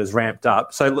government has ramped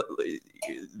up. So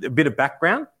a bit of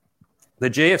background. The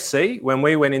GFC, when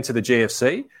we went into the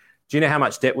GFC, do you know how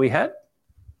much debt we had?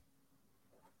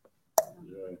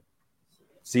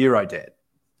 Zero debt.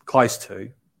 Close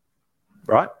to,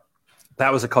 right?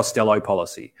 That was a Costello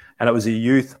policy, and it was a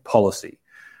youth policy,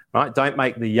 right? Don't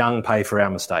make the young pay for our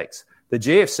mistakes. The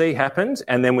GFC happened,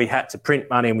 and then we had to print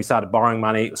money, and we started borrowing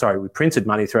money. We printed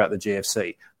money throughout the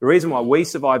GFC. The reason why we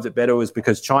survived it better was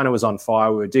because China was on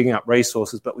fire. We were digging up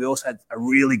resources, but we also had a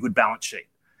really good balance sheet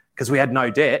because we had no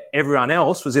debt. Everyone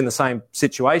else was in the same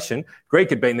situation.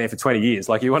 Greek had been there for 20 years.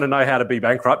 Like, you want to know how to be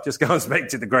bankrupt, just go and speak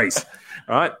to the Greece,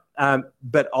 right?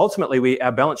 But ultimately,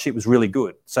 our balance sheet was really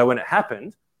good. So when it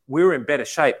happened, we were in better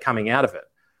shape coming out of it.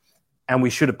 And we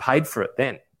should have paid for it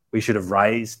then. We should have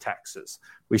raised taxes.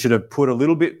 We should have put a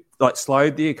little bit, like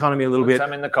slowed the economy a little bit.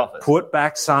 Some in the coffers. Put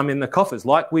back some in the coffers.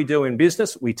 Like we do in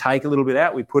business, we take a little bit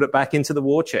out, we put it back into the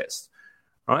war chest,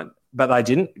 right? But they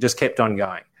didn't, just kept on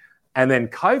going. And then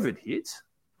COVID hit,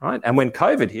 right? And when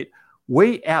COVID hit,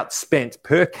 we outspent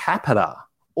per capita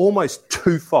almost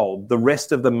twofold the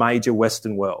rest of the major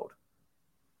Western world.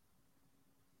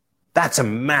 That's a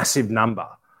massive number.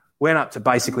 Went up to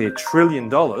basically $1 trillion.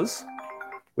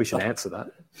 We should answer that.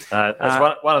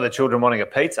 It's one of the children wanting a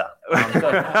pizza.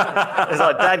 It's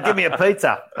like, Dad, give me a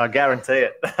pizza. I guarantee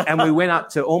it. And we went up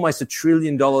to almost $1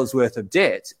 trillion worth of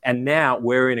debt, and now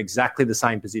we're in exactly the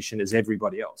same position as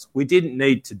everybody else. We didn't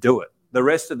need to do it. The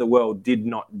rest of the world did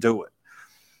not do it.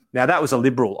 Now, that was a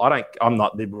Liberal. I'm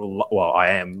not Liberal. Well, I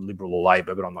am Liberal or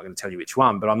Labor, but I'm not going to tell you which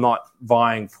one. But I'm not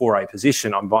vying for a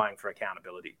position. I'm vying for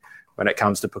accountability when it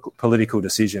comes to political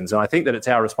decisions. And I think that it's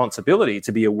our responsibility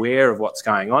to be aware of what's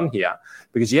going on here,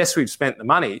 because yes, we've spent the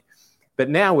money, but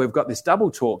now we've got this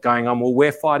double talk going on. Well,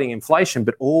 we're fighting inflation,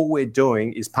 but all we're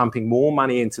doing is pumping more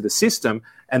money into the system.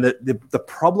 And the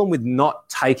problem with not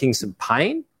taking some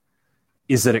pain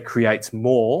is that it creates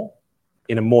more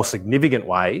in a more significant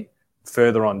way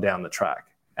further on down the track.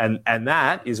 And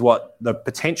that is what the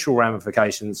potential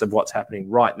ramifications of what's happening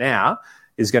right now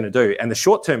is going to do. And the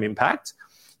short-term impact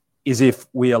is if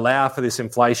we allow for this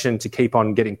inflation to keep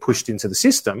on getting pushed into the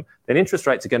system, then interest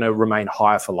rates are going to remain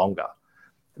higher for longer.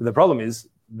 The problem is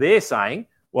they're saying,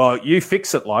 well, you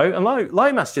fix it, Low, and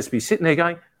Low must just be sitting there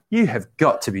going, you have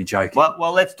got to be joking.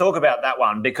 Well, let's talk about that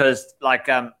one, because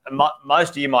most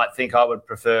of you might think I would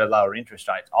prefer lower interest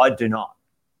rates. I do not,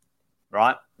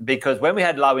 right? Because when we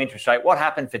had low interest rate, what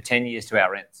happened for 10 years to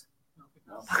our rents?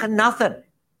 Fucking nothing.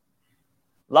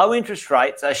 Low interest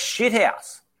rates are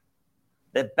shithouse.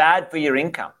 They're bad for your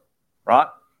income, right?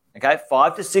 Okay,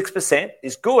 5 to 6%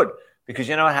 is good, because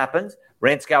you know what happens?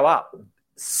 Rents go up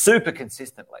super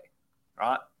consistently,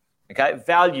 right? Okay,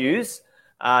 values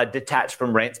are detached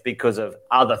from rents because of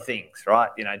other things, right?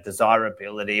 You know,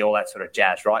 desirability, all that sort of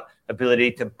jazz, right?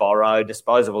 Ability to borrow,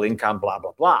 disposable income, blah,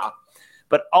 blah, blah.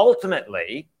 But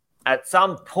ultimately, at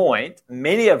some point,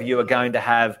 many of you are going to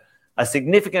have a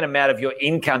significant amount of your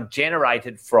income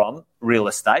generated from real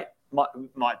estate.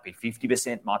 Might be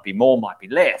 50%, might be more, might be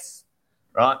less,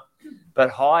 right? But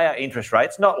higher interest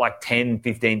rates, not like 10,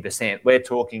 15%, we're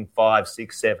talking 5,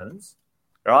 6, 7s,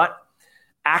 right?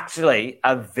 Actually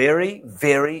are very,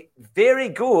 very, very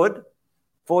good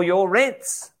for your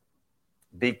rents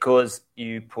because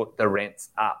you put the rents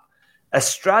up.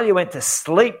 Australia went to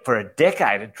sleep for a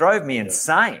decade. It drove me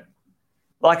insane.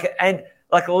 Like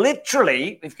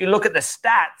literally, if you look at the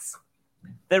stats,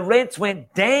 the rents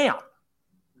went down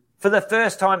for the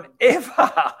first time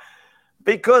ever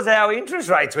because our interest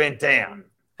rates went down.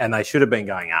 And they should have been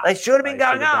going up. They should have been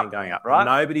going up. Right?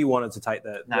 Nobody wanted to take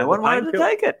No one wanted to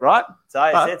take it, right? So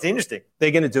it's interesting.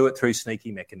 They're going to do it through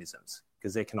sneaky mechanisms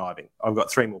because they're conniving. I've got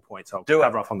 3 more points. I'll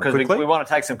cover off on them quickly. Because we want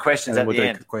to take some questions at the end.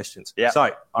 We'll do questions. Yeah. So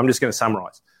I'm just going to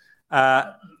summarise.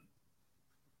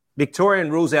 Victorian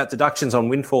rules out deductions on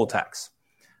windfall tax.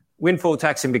 Windfall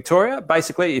tax in Victoria,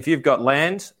 basically, if you've got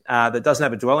land that doesn't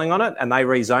have a dwelling on it and they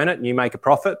rezone it and you make a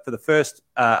profit for the first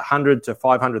 $100,000 to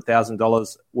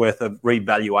 $500,000 worth of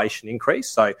revaluation increase.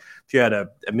 So if you had $1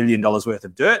 million worth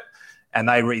of dirt and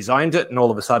they rezoned it and all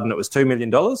of a sudden it was $2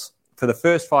 million, for the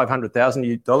first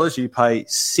 $500,000 you pay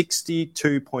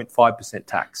 62.5%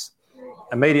 tax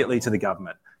immediately to the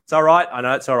government. It's all right. I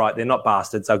know it's all right. They're not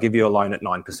bastards. They'll give you a loan at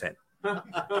 9%.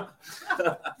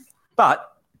 But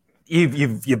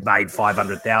You've made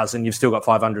 500,000. You've still got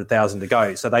 500,000 to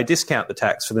go. So they discount the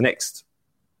tax for the next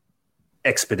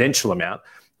exponential amount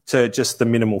to just the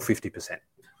minimal 50%.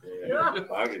 Yeah.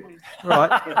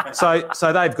 Right.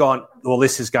 So they've gone, well,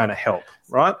 this is going to help,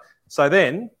 right? So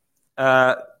then,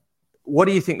 what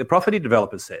do you think the property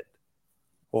developers said?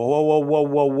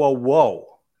 Whoa.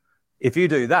 If you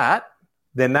do that,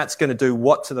 then that's going to do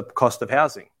what to the cost of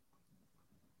housing?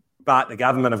 But the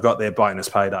government have got their bonus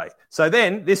payday. So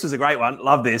then, this was a great one.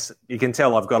 Love this. You can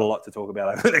tell I've got a lot to talk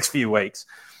about over the next few weeks.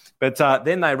 But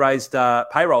then they raised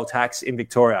payroll tax in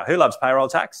Victoria. Who loves payroll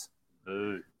tax?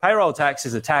 Ooh. Payroll tax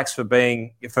is a tax for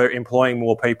employing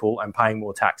more people and paying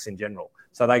more tax in general.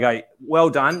 So they go,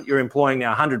 well done. You're employing now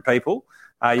 100 people.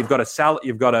 You've got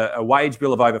a wage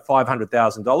bill of over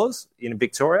 $500,000 in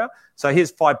Victoria. So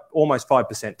here's almost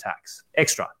 5% tax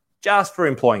extra. Just for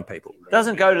employing people.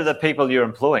 Doesn't go to the people you're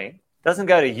employing. Doesn't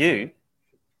go to you.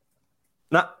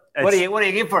 No. What do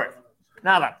you give for it?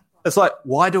 Nothing. It's like,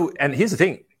 and here's the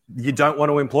thing, you don't want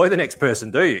to employ the next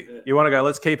person, do you? You want to go,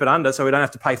 let's keep it under so we don't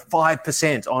have to pay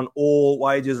 5% on all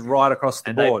wages right across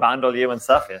the board. And they bundle you and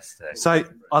stuff, yes. So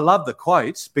I love the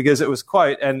quote because it was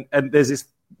and there's this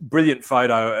brilliant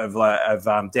photo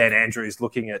of Dan Andrews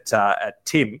looking at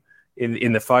Tim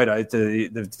in the photo,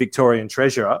 the Victorian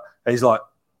Treasurer. He's like,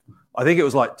 I think it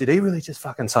was like, did he really just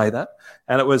fucking say that?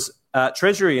 And it was,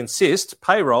 Treasury insists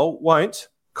payroll won't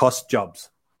cost jobs.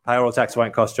 Payroll tax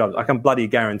won't cost jobs. I can bloody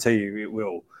guarantee you it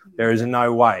will. There is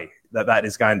no way that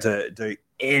is going to do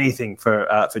anything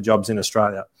for jobs in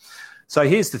Australia. So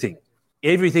here's the thing.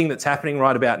 Everything that's happening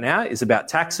right about now is about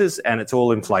taxes and it's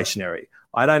all inflationary.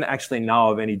 I don't actually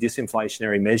know of any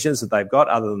disinflationary measures that they've got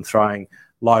other than throwing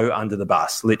Lowe under the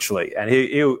bus, literally. And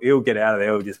he'll get out of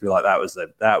there. He'll just be like, that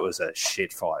was a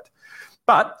shit fight.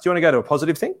 But do you want to go to a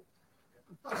positive thing?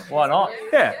 Why not?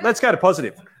 Yeah, let's go to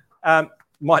positive.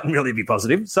 Mightn't really be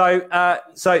positive. So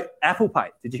Apple Pay.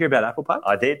 Did you hear about Apple Pay?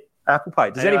 I did. Apple Pay.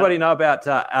 Does anybody know about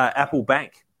Apple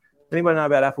Bank? Anybody know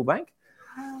about Apple Bank?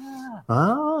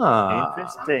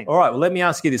 Interesting. All right, well, let me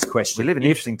ask you this question. We live in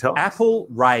interesting times.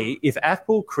 If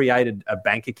Apple created a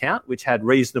bank account which had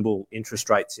reasonable interest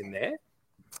rates in there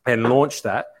and launched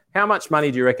that, how much money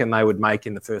do you reckon they would make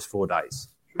in the first 4 days?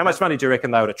 How much money do you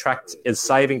reckon they would attract as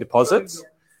saving deposits?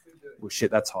 Well, shit,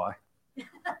 that's high.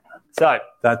 So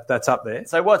that's up there.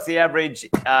 So what's the average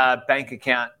bank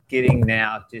account getting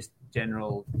now? Just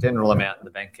general amount in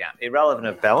the bank account, irrelevant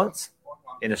of balance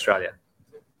in Australia.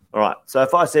 All right. So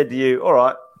if I said to you, all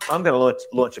right, I'm going to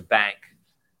launch a bank,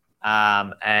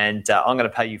 and I'm going to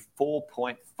pay you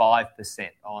 4.5%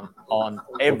 on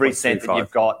every cent that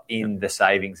you've got in the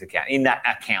savings account, in that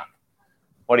account.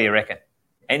 What do you reckon?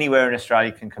 Anywhere in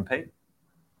Australia can compete?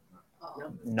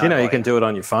 No. Do you know you can do it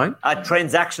on your phone? A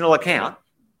transactional account.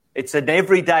 It's an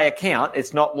everyday account.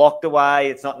 It's not locked away.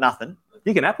 It's not nothing.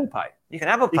 You can Apple Pay. You can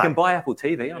Apple Pay. You can buy Apple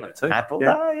TV on it too. Apple?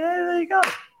 Yeah. Oh, yeah, there you go.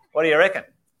 What do you reckon?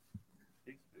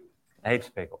 Heaps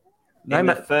of people. In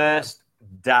the first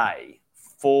day,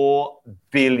 $4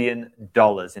 billion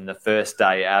in the first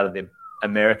day out of the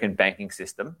American banking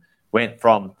system went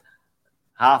from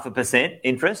 0.5%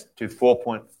 interest to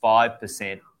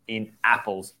 4.5% in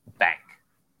Apple's bank.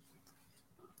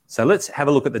 So let's have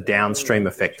a look at the downstream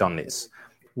effect on this.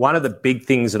 One of the big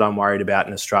things that I'm worried about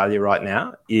in Australia right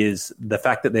now is the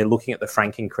fact that they're looking at the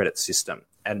franking credit system.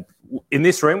 And in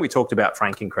this room, we talked about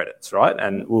franking credits, right?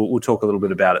 And we'll talk a little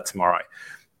bit about it tomorrow.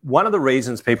 One of the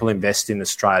reasons people invest in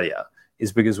Australia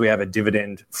is because we have a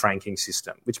dividend franking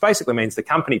system, which basically means the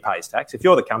company pays tax. If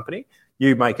you're the company,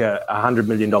 you make a $100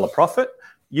 million profit,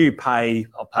 you pay,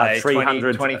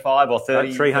 300, 25 or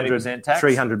 30% tax.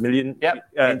 300 million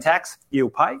in tax. You'll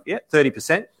pay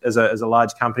 30% as a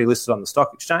large company listed on the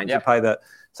stock exchange. Yep. You pay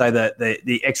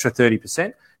the extra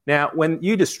 30%. Now, when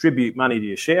you distribute money to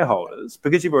your shareholders,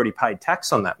 because you've already paid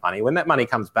tax on that money, when that money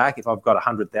comes back, if I've got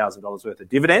 $100,000 worth of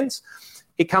dividends,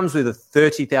 it comes with a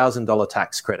 $30,000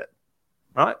 tax credit,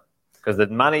 right? Because the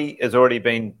money has already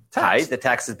been paid, the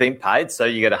tax has been paid, so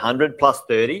you get 100 plus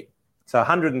 30. So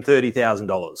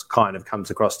 $130,000 kind of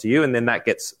comes across to you, and then that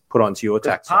gets put onto your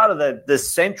tax. Part of the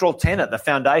central tenet, the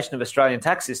foundation of Australian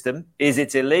tax system, is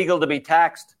it's illegal to be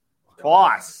taxed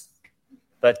twice.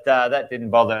 But that didn't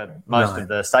bother most of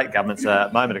the state governments a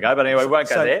moment ago. But anyway, we won't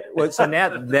go there. Well, so now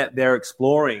that they're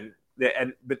exploring,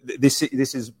 but this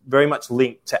is very much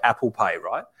linked to Apple Pay,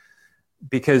 right?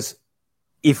 Because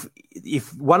if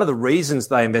one of the reasons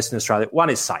they invest in Australia, one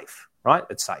is safe, right?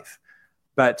 It's safe.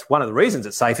 But one of the reasons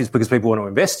it's safe is because people want to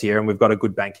invest here and we've got a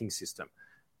good banking system.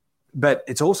 But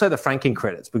it's also the franking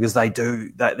credits because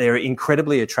they're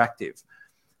incredibly attractive.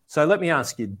 So let me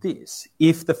ask you this.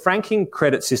 If the franking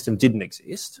credit system didn't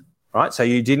exist, right, so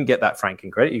you didn't get that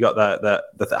franking credit, you got the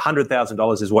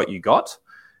 $100,000 is what you got,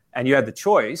 and you had the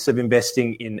choice of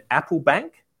investing in Apple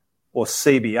Bank or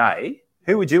CBA,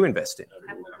 who would you invest in?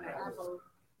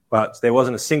 Well, there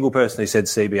wasn't a single person who said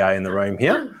CBA in the room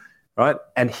here. Right.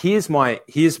 And here's my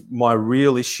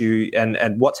real issue.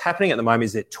 And what's happening at the moment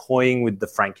is they're toying with the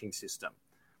franking system.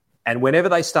 And whenever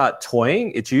they start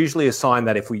toying, it's usually a sign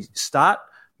that if we start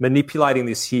manipulating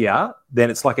this here, then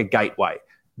it's like a gateway.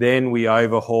 Then we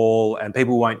overhaul and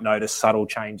people won't notice subtle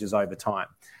changes over time.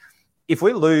 If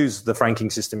we lose the franking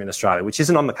system in Australia, which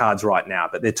isn't on the cards right now,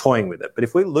 but they're toying with it. But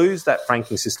if we lose that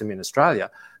franking system in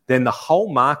Australia, then the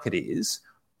whole market is,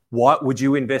 what would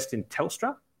you invest in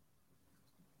Telstra?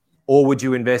 Or would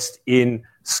you invest in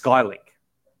Skylink?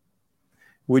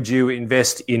 Would you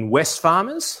invest in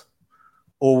Wesfarmers?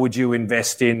 or would you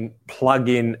invest in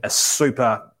plug-in a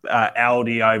super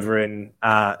Audi over in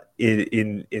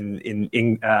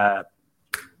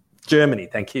Germany?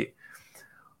 Thank you.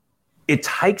 It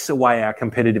takes away our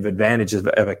competitive advantage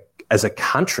as a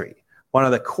country. One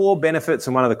of the core benefits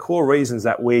and one of the core reasons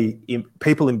that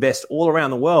people invest all around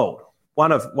the world,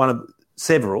 one of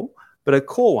several, but a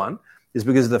core one, is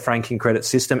because of the franking credit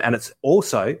system, and it's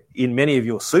also in many of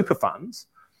your super funds.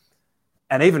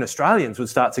 And even Australians would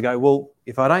start to go, well,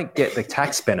 if I don't get the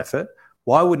tax benefit,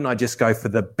 why wouldn't I just go for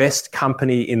the best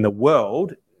company in the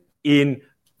world in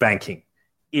banking,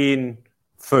 in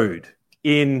food,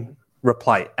 in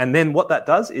replay? And then what that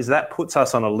does is that puts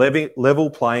us on a level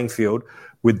playing field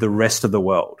with the rest of the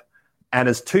world. And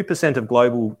as 2% of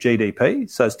global GDP,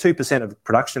 so as 2% of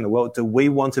production in the world, do we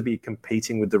want to be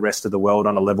competing with the rest of the world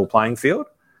on a level playing field?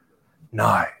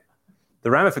 No. The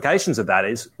ramifications of that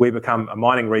is we become a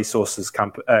mining resources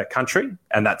country,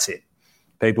 and that's it.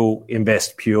 People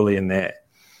invest purely in there.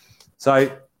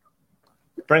 So,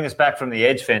 bring us back from the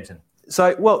edge, Fenton.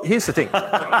 So, well, here's the thing.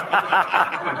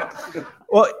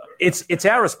 Well, it's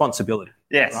our responsibility,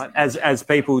 yes, right? As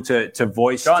people to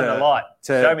voice, shine the light,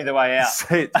 show me the way out.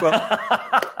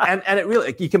 And it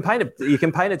really, you can paint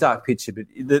a dark picture, but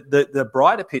the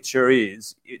brighter picture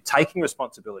is taking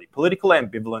responsibility. Political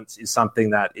ambivalence is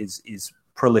something that is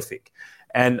prolific,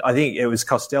 and I think it was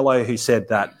Costello who said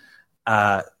that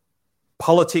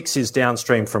politics is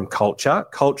downstream from culture,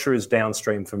 culture is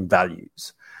downstream from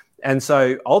values. And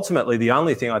so ultimately the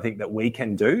only thing I think that we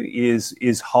can do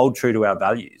is hold true to our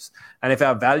values. And if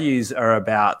our values are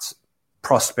about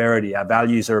prosperity, our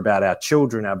values are about our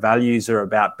children, our values are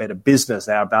about better business,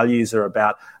 our values are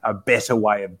about a better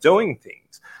way of doing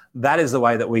things, that is the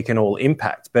way that we can all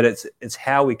impact. But it's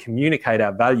how we communicate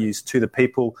our values to the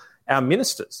people, our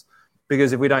ministers.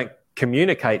 Because if we don't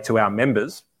communicate to our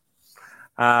members,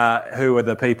 who are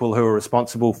the people who are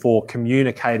responsible for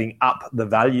communicating up the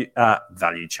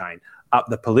value chain, up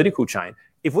the political chain.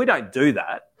 If we don't do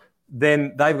that,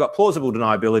 then they've got plausible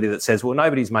deniability that says, well,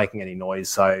 nobody's making any noise,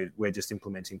 so we're just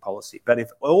implementing policy. But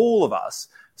if all of us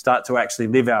start to actually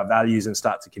live our values and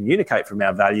start to communicate from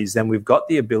our values, then we've got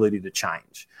the ability to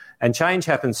change. And change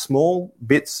happens small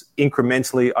bits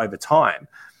incrementally over time.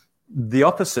 The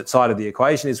opposite side of the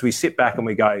equation is we sit back and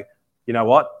we go, you know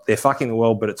what, they're fucking the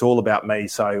world, but it's all about me,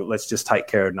 so let's just take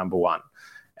care of number one.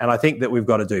 And I think that we've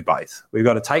got to do both. We've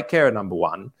got to take care of number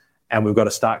one, and we've got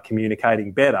to start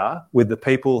communicating better with the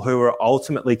people who are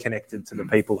ultimately connected to the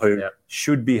people who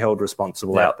should be held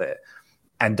responsible out there.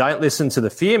 And don't listen to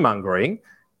the fear-mongering,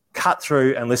 cut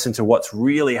through and listen to what's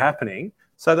really happening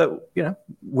so that, you know,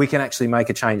 we can actually make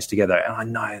a change together. And I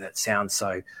know that sounds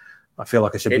so, I feel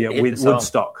like I should be at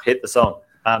Woodstock. Hit the song.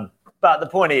 But the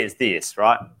point is this,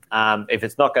 right? If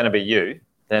it's not going to be you,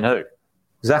 then who?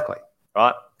 Exactly.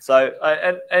 Right? So,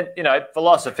 and you know,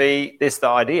 philosophy, this the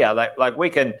idea, like we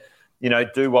can, you know,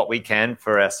 do what we can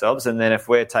for ourselves, and then if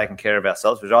we're taking care of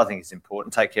ourselves, which I think is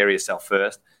important, take care of yourself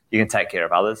first, you can take care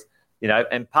of others, you know,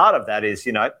 and part of that is,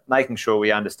 you know, making sure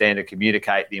we understand and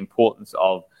communicate the importance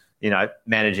of, you know,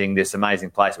 managing this amazing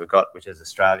place we've got, which is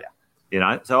Australia, you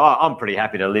know. So I'm pretty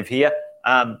happy to live here.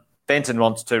 Fenton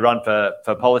wants to run for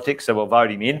politics, so we'll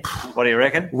vote him in. What do you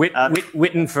reckon?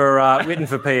 Whitten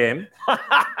for PM.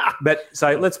 But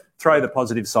so let's throw the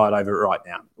positive side over it right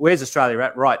now. Where's Australia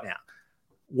at right now?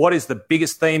 What is the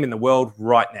biggest theme in the world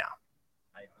right now?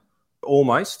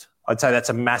 Almost. I'd say that's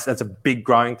a big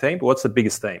growing theme. But what's the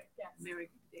biggest theme? Yeah,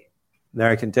 American debt.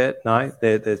 American debt? No,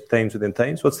 they're themes within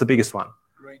themes. What's the biggest one?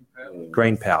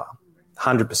 Green power.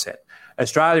 100%.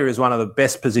 Australia is one of the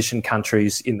best positioned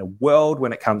countries in the world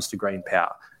when it comes to green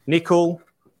power. Nickel,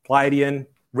 palladium,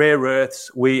 rare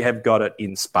earths, we have got it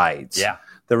in spades. Yeah.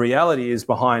 The reality is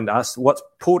behind us, what's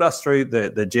pulled us through the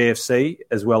GFC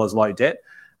as well as low debt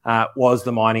was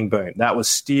the mining boom. That was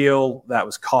steel, that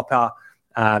was copper,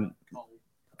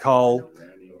 coal.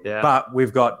 Yeah. But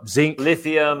we've got zinc.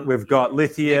 Lithium. We've got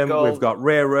lithium. Nickel. We've got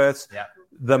rare earths. Yeah.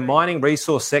 The mining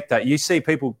resource sector, you see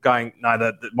people going, no,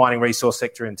 the mining resource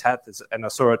sector in TAP, and I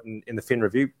saw it in the Fin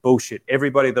Review, bullshit.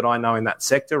 Everybody that I know in that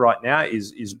sector right now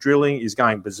is drilling, is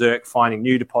going berserk, finding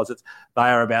new deposits. They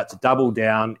are about to double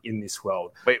down in this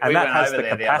world. And that has the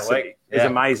capacity. It's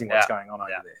amazing what's going on over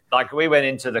there. Like we went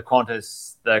into the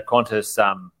Qantas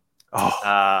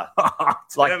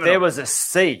like there was a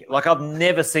sea. Like I've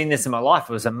never seen this in my life.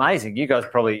 It was amazing. You guys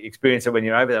probably experienced it when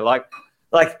you're over there. Like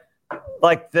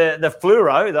the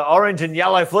fluoro, the orange and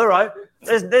yellow fluoro,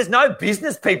 There's no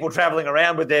business people travelling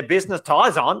around with their business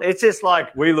ties on. It's just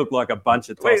like we look like a bunch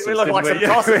of tossers. We look like some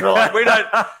tossers. We're like, we don't.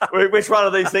 Which one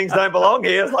of these things don't belong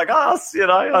here? It's like us, you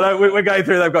know. I know. We're going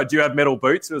through. They've got. Do you have metal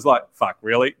boots? It was like, fuck,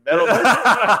 really? Metal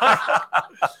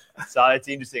boots. So it's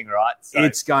interesting, right? So,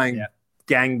 it's going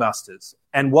gangbusters,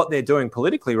 and what they're doing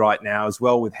politically right now, as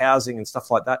well with housing and stuff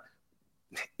like that,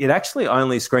 it actually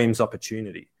only screams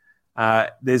opportunity.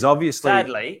 There's obviously,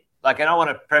 sadly, and I want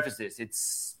to preface this.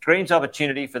 It's screams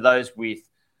opportunity for those with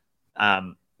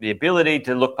the ability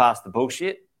to look past the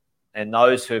bullshit and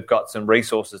those who've got some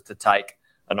resources to take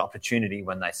an opportunity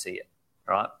when they see it,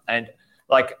 right? And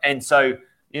so,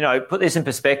 put this in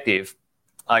perspective,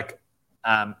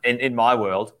 in my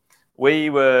world, we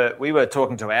were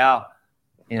talking to our,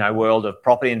 world of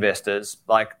property investors,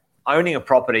 like owning a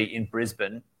property in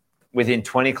Brisbane within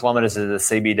 20 kilometres of the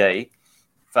CBD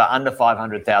for under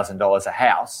 $500,000 a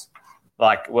house,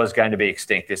 was going to be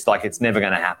extinct. It's never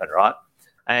going to happen, right?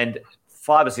 And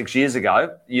 5 or 6 years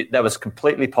ago, that was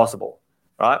completely possible,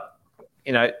 right?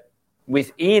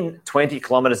 Within 20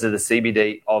 kilometres of the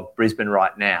CBD of Brisbane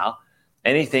right now,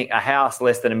 a house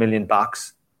less than $1 million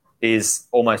is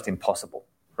almost impossible,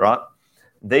 right?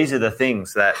 These are the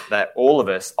things that all of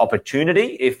us,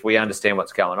 opportunity, if we understand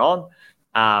what's going on,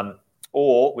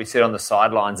 or we sit on the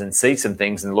sidelines and see some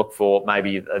things and look for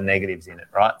maybe the negatives in it,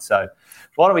 right? So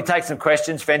why don't we take some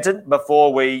questions, Fenton,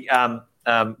 before we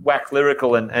wax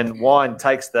lyrical and wine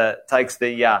takes the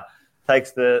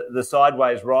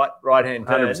sideways right-hand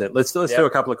turn. 100%. Let's do a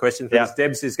couple of questions. Yep.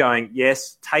 Debs is going,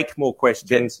 yes, take more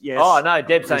questions. Yes. Oh, no,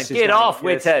 Deb's saying, get off,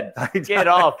 Withead. Get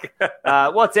off.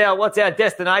 What's our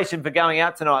destination for going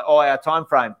out tonight? Oh, our time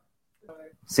frame?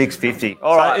 6:50.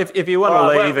 All right. If you want to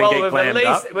leave and get clammed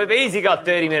up. We've easily got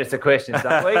 30 minutes of questions,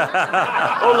 don't we?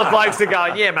 All the blokes are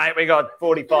going, yeah, mate, we got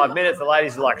 45 minutes. The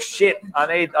ladies are like, shit,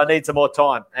 I need some more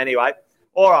time. Anyway.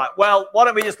 All right. Well, why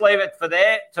don't we just leave it for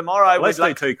there? Tomorrow let's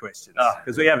do 2 questions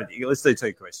because we haven't. Let's do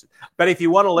 2 questions. But if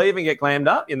you want to leave and get clammed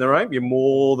up in the room, you're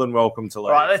more than welcome to leave.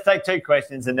 All right. Let's take 2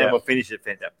 questions and then we'll finish it,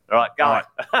 Fender. All right. Go on.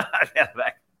 Down the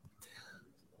back.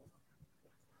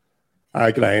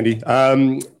 G'day, Andy.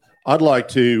 I'd like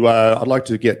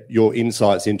to get your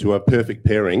insights into a perfect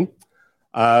pairing.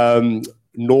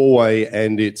 Norway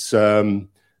and its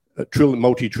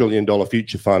multi-trillion-dollar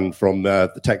future fund from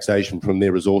the taxation from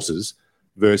their resources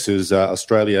versus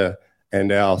Australia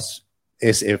and our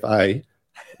SFA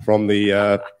from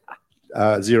the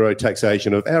zero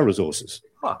taxation of our resources.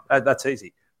 Oh, that's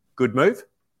easy. Good move,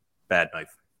 bad move.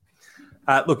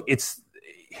 Look,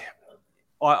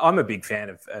 I'm a big fan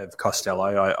of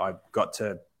Costello. I got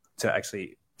to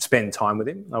actually spend time with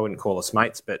him. I wouldn't call us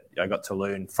mates, but I got to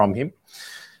learn from him.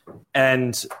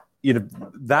 And,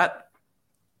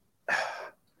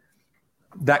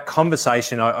 that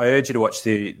conversation, I urge you to watch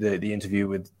the interview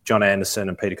with John Anderson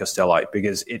and Peter Costello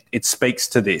because it speaks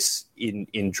to this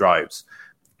in droves.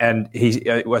 And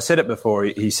I said it before,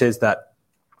 he says that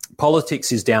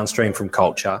politics is downstream from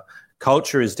culture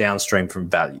is downstream from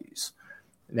values.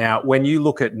 Now, when you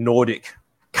look at Nordic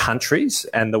countries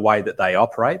and the way that they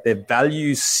operate, their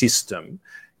value system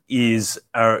is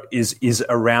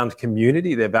around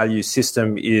community. Their value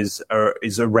system is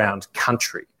around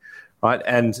country, right?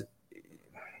 And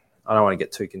I don't want to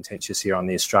get too contentious here on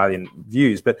the Australian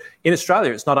views, but in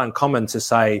Australia, it's not uncommon to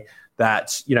say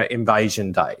that,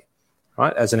 Invasion Day,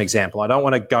 right? As an example, I don't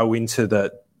want to go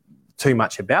into too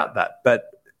much about that,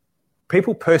 but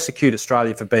people persecute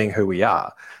Australia for being who we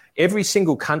are. Every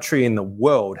single country in the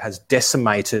world has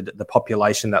decimated the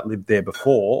population that lived there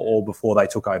before they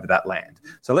took over that land.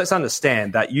 So let's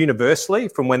understand that universally,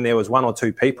 from when there was 1 or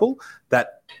 2 people,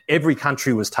 that every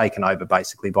country was taken over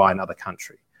basically by another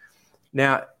country.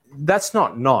 Now, that's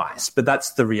not nice, but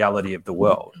that's the reality of the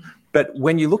world. But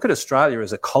when you look at Australia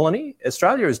as a colony,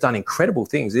 Australia has done incredible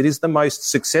things. It is the most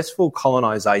successful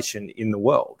colonisation in the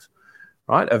world,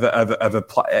 right?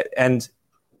 And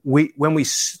when we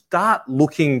start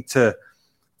looking to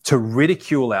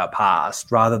ridicule our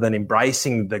past rather than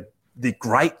embracing the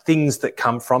great things that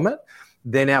come from it,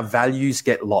 then our values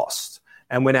get lost.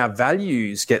 And when our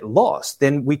values get lost,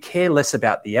 then we care less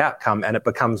about the outcome and it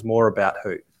becomes more about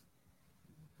who?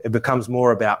 It becomes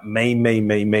more about me,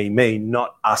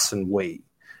 not us and we.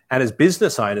 And as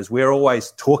business owners, we're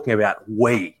always talking about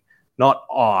we, not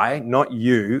I, not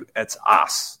you, it's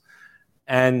us.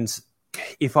 And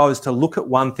if I was to look at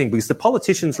one thing, because the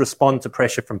politicians respond to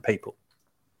pressure from people,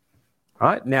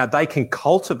 right? Now, they can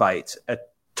cultivate a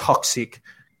toxic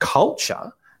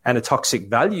culture and a toxic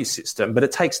value system, but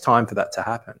it takes time for that to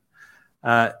happen.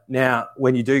 Now,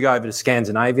 when you do go over to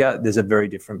Scandinavia, there's a very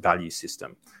different value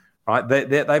system. right?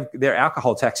 Their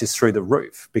alcohol tax is through the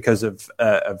roof because of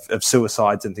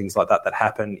suicides and things like that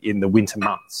happen in the winter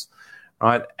months,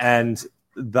 right? And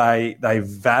they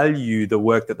value the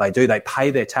work that they do. They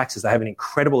pay their taxes. They have an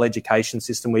incredible education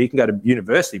system where you can go to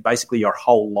university basically your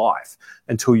whole life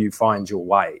until you find your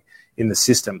way in the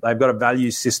system. They've got a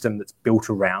value system that's built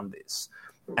around this.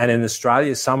 And in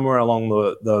Australia, somewhere along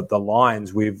the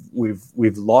lines,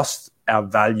 we've lost our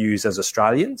values as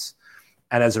Australians.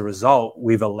 And as a result,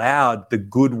 we've allowed the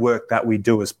good work that we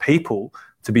do as people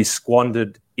to be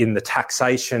squandered in the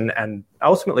taxation, and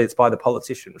ultimately it's by the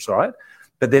politicians, right?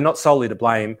 But they're not solely to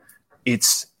blame.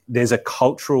 There's a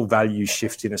cultural value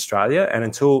shift in Australia,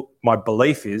 and my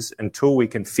belief is until we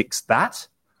can fix that,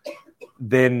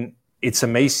 then it's a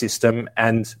me system,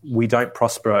 and we don't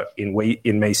prosper in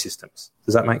me systems.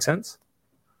 Does that make sense?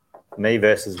 Me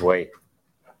versus we.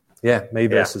 Yeah, me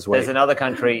versus we. There's another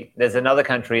country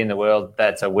in the world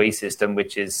that's a we system,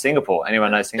 which is Singapore. Anyone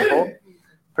know Singapore?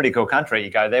 Pretty cool country. You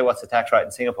go there. What's the tax rate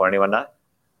in Singapore? Anyone know?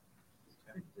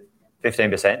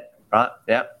 15%. Right,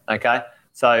 yeah, okay.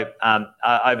 So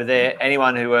over there,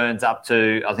 anyone who earns up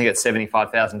to, I think it's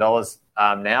 $75,000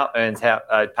 now,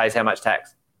 pays how much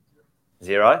tax?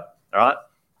 0, all right,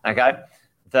 okay.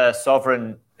 The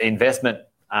sovereign investment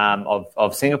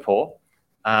of Singapore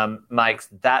makes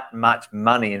that much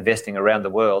money investing around the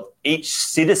world. Each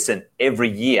citizen every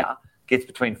year gets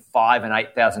between $5,000 and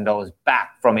 $8,000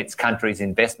 back from its country's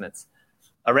investments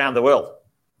around the world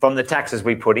from the taxes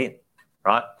we put in,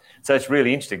 right? So it's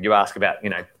really interesting. You ask about,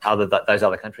 those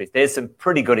other countries. There's some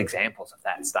pretty good examples of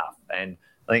that stuff. And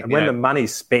I think when the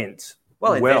money's spent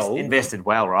invested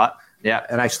well, right? Yeah.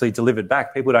 And actually delivered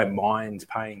back, people don't mind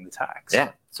paying the tax.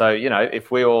 Yeah. So,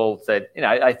 if we all said, a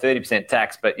 30%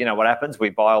 tax, but what happens? We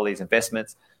buy all these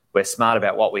investments. We're smart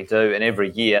about what we do. And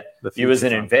every year, you as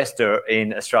an investor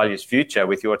in Australia's future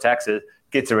with your taxes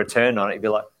gets a return on it. You'd be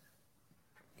like,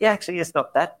 yeah, actually, it's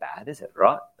not that bad, is it?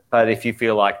 Right? But if you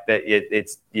feel like that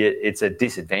it's a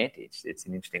disadvantage, it's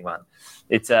an interesting one.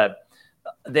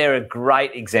 There are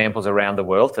great examples around the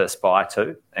world to aspire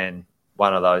to, and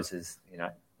one of those is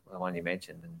the one you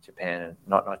mentioned in Japan, and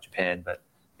not Japan, but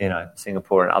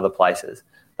Singapore and other places.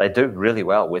 They do really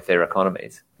well with their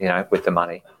economies, with the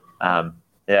money.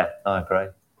 Yeah, I agree.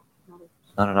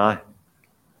 I don't know.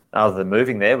 Other than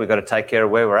moving there, we've got to take care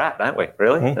of where we're at, don't we?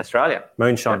 Really, Australia,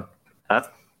 moonshine. Huh?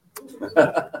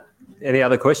 Any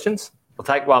other questions? We'll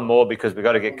take one more because we've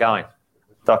got to get going.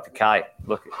 Dr. K,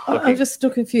 I'm just still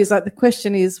confused. Like, the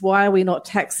question is, why are we not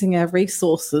taxing our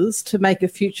resources to make a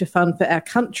future fund for our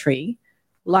country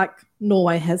like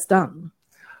Norway has done?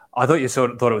 I thought you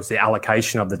thought it was the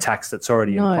allocation of the tax that's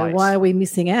already in place. No, why are we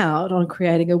missing out on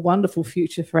creating a wonderful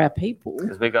future for our people?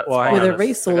 Because we've got with a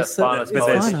resource there's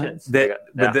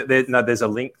a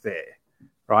link there,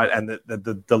 right? And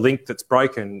the link that's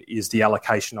broken is the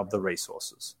allocation of the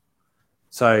resources.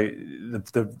 So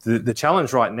the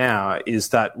challenge right now is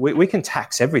that we can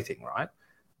tax everything, right?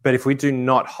 But if we do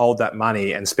not hold that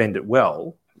money and spend it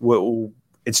well,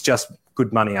 it's just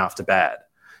good money after bad.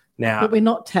 Now, but we're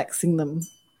not taxing them,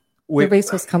 the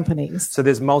resource companies. So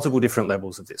there's multiple different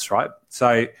levels of this, right?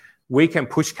 So we can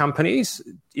push companies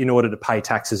in order to pay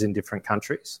taxes in different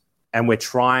countries, and they're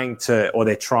trying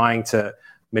to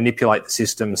manipulate the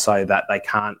system so that they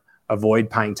can't avoid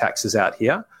paying taxes out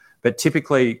here. But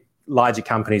typically, larger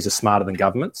companies are smarter than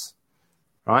governments,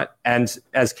 right? And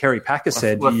as Kerry Packer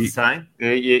said, what's the saying?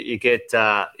 You get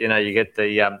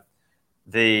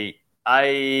the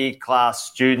A-class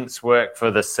students work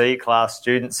for the C-class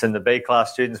students, and the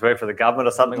B-class students work for the government,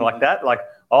 or something like that. Like,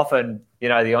 often,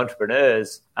 the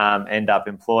entrepreneurs end up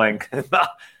employing,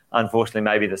 unfortunately,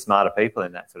 maybe the smarter people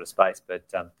in that sort of space. But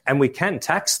and we can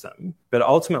tax them, but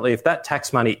ultimately, if that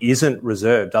tax money isn't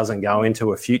reserved, doesn't go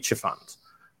into a future fund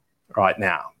right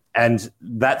now. And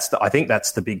I think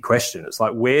that's the big question. It's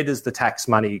like, where does the tax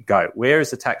money go? Where is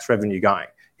the tax revenue going?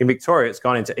 In Victoria, it's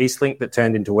gone into Eastlink, that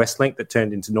turned into Westlink, that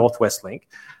turned into Northwest Link,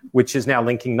 which is now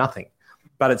linking nothing.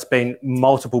 But it's been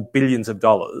multiple billions of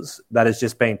dollars that has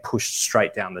just been pushed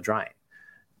straight down the drain.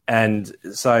 And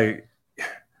so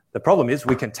the problem is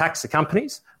we can tax the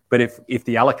companies, but if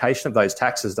the allocation of those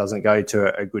taxes doesn't go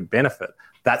to a good benefit,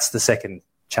 that's the second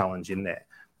challenge in there.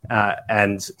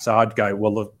 And so I'd go,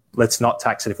 well, look, let's not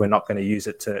tax it if we're not going to use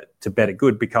it to better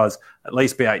good, because at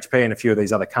least BHP and a few of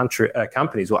these other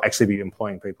companies will actually be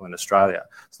employing people in Australia.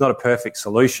 It's not a perfect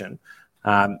solution,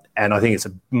 and I think it's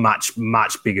a much,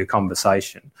 much bigger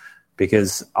conversation,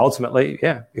 because ultimately,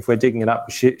 if we're digging it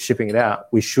up, shipping it out,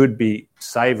 we should be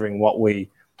savouring what we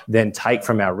then take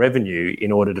from our revenue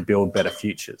in order to build better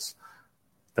futures.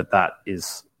 But that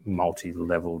is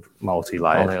multi-leveled,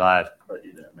 multi-layered.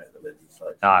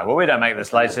 No, well, we don't make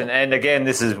legislation. And again,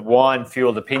 this is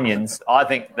wine-fueled opinions. I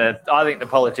think the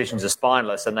politicians are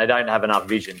spineless and they don't have enough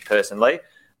vision, personally.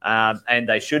 And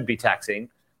they should be taxing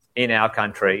in our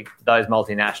country those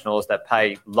multinationals that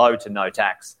pay low to no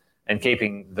tax and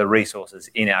keeping the resources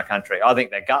in our country. I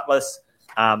think they're gutless,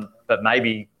 but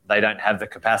maybe they don't have the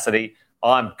capacity.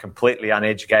 I'm completely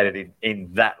uneducated in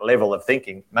that level of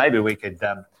thinking. Maybe we could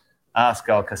ask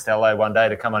old Costello one day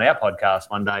to come on our podcast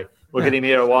one day. We'll get him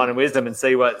here at Wine and Wisdom and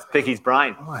see pick his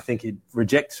brain. Oh, I think he'd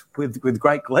reject with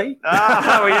great glee.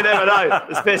 Well, you never know,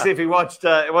 especially if he watched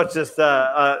us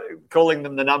calling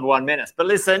them the number one menace. But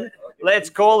listen, let's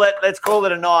call it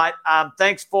a night.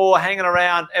 Thanks for hanging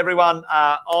around, everyone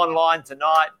online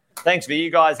tonight. Thanks for you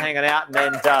guys hanging out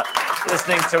and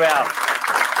listening to our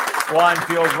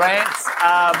wine-fueled rants.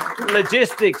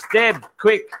 Logistics, Deb,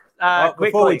 quick.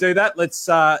 Before we do that, let's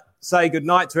say good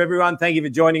night to everyone. Thank you for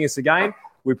joining us again.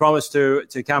 We promise to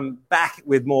come back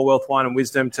with more wealth, wine and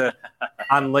wisdom to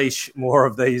unleash more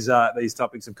of these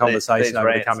topics of conversation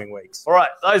over the coming weeks. All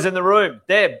right, those in the room.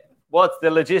 Deb, what's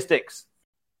the logistics?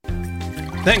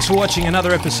 Thanks for watching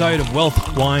another episode of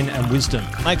Wealth, Wine and Wisdom.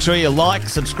 Make sure you like,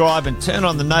 subscribe and turn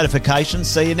on the notifications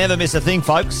so you never miss a thing,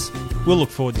 folks. We'll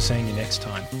look forward to seeing you next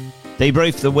time.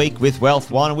 Debrief the week with Wealth,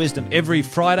 Wine and Wisdom. Every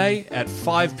Friday at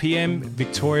 5 p.m.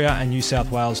 Victoria and New South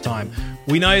Wales time.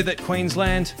 We know that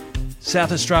Queensland,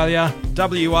 South Australia,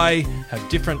 WA have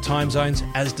different time zones,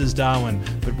 as does Darwin,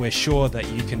 but we're sure that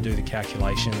you can do the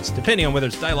calculations, depending on whether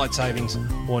it's daylight savings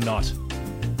or not.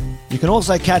 You can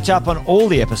also catch up on all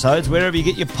the episodes wherever you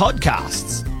get your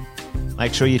podcasts.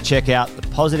 Make sure you check out the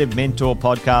Positive Mentor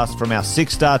podcast from our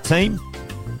 6-star team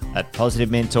at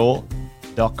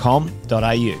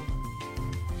positivementor.com.au.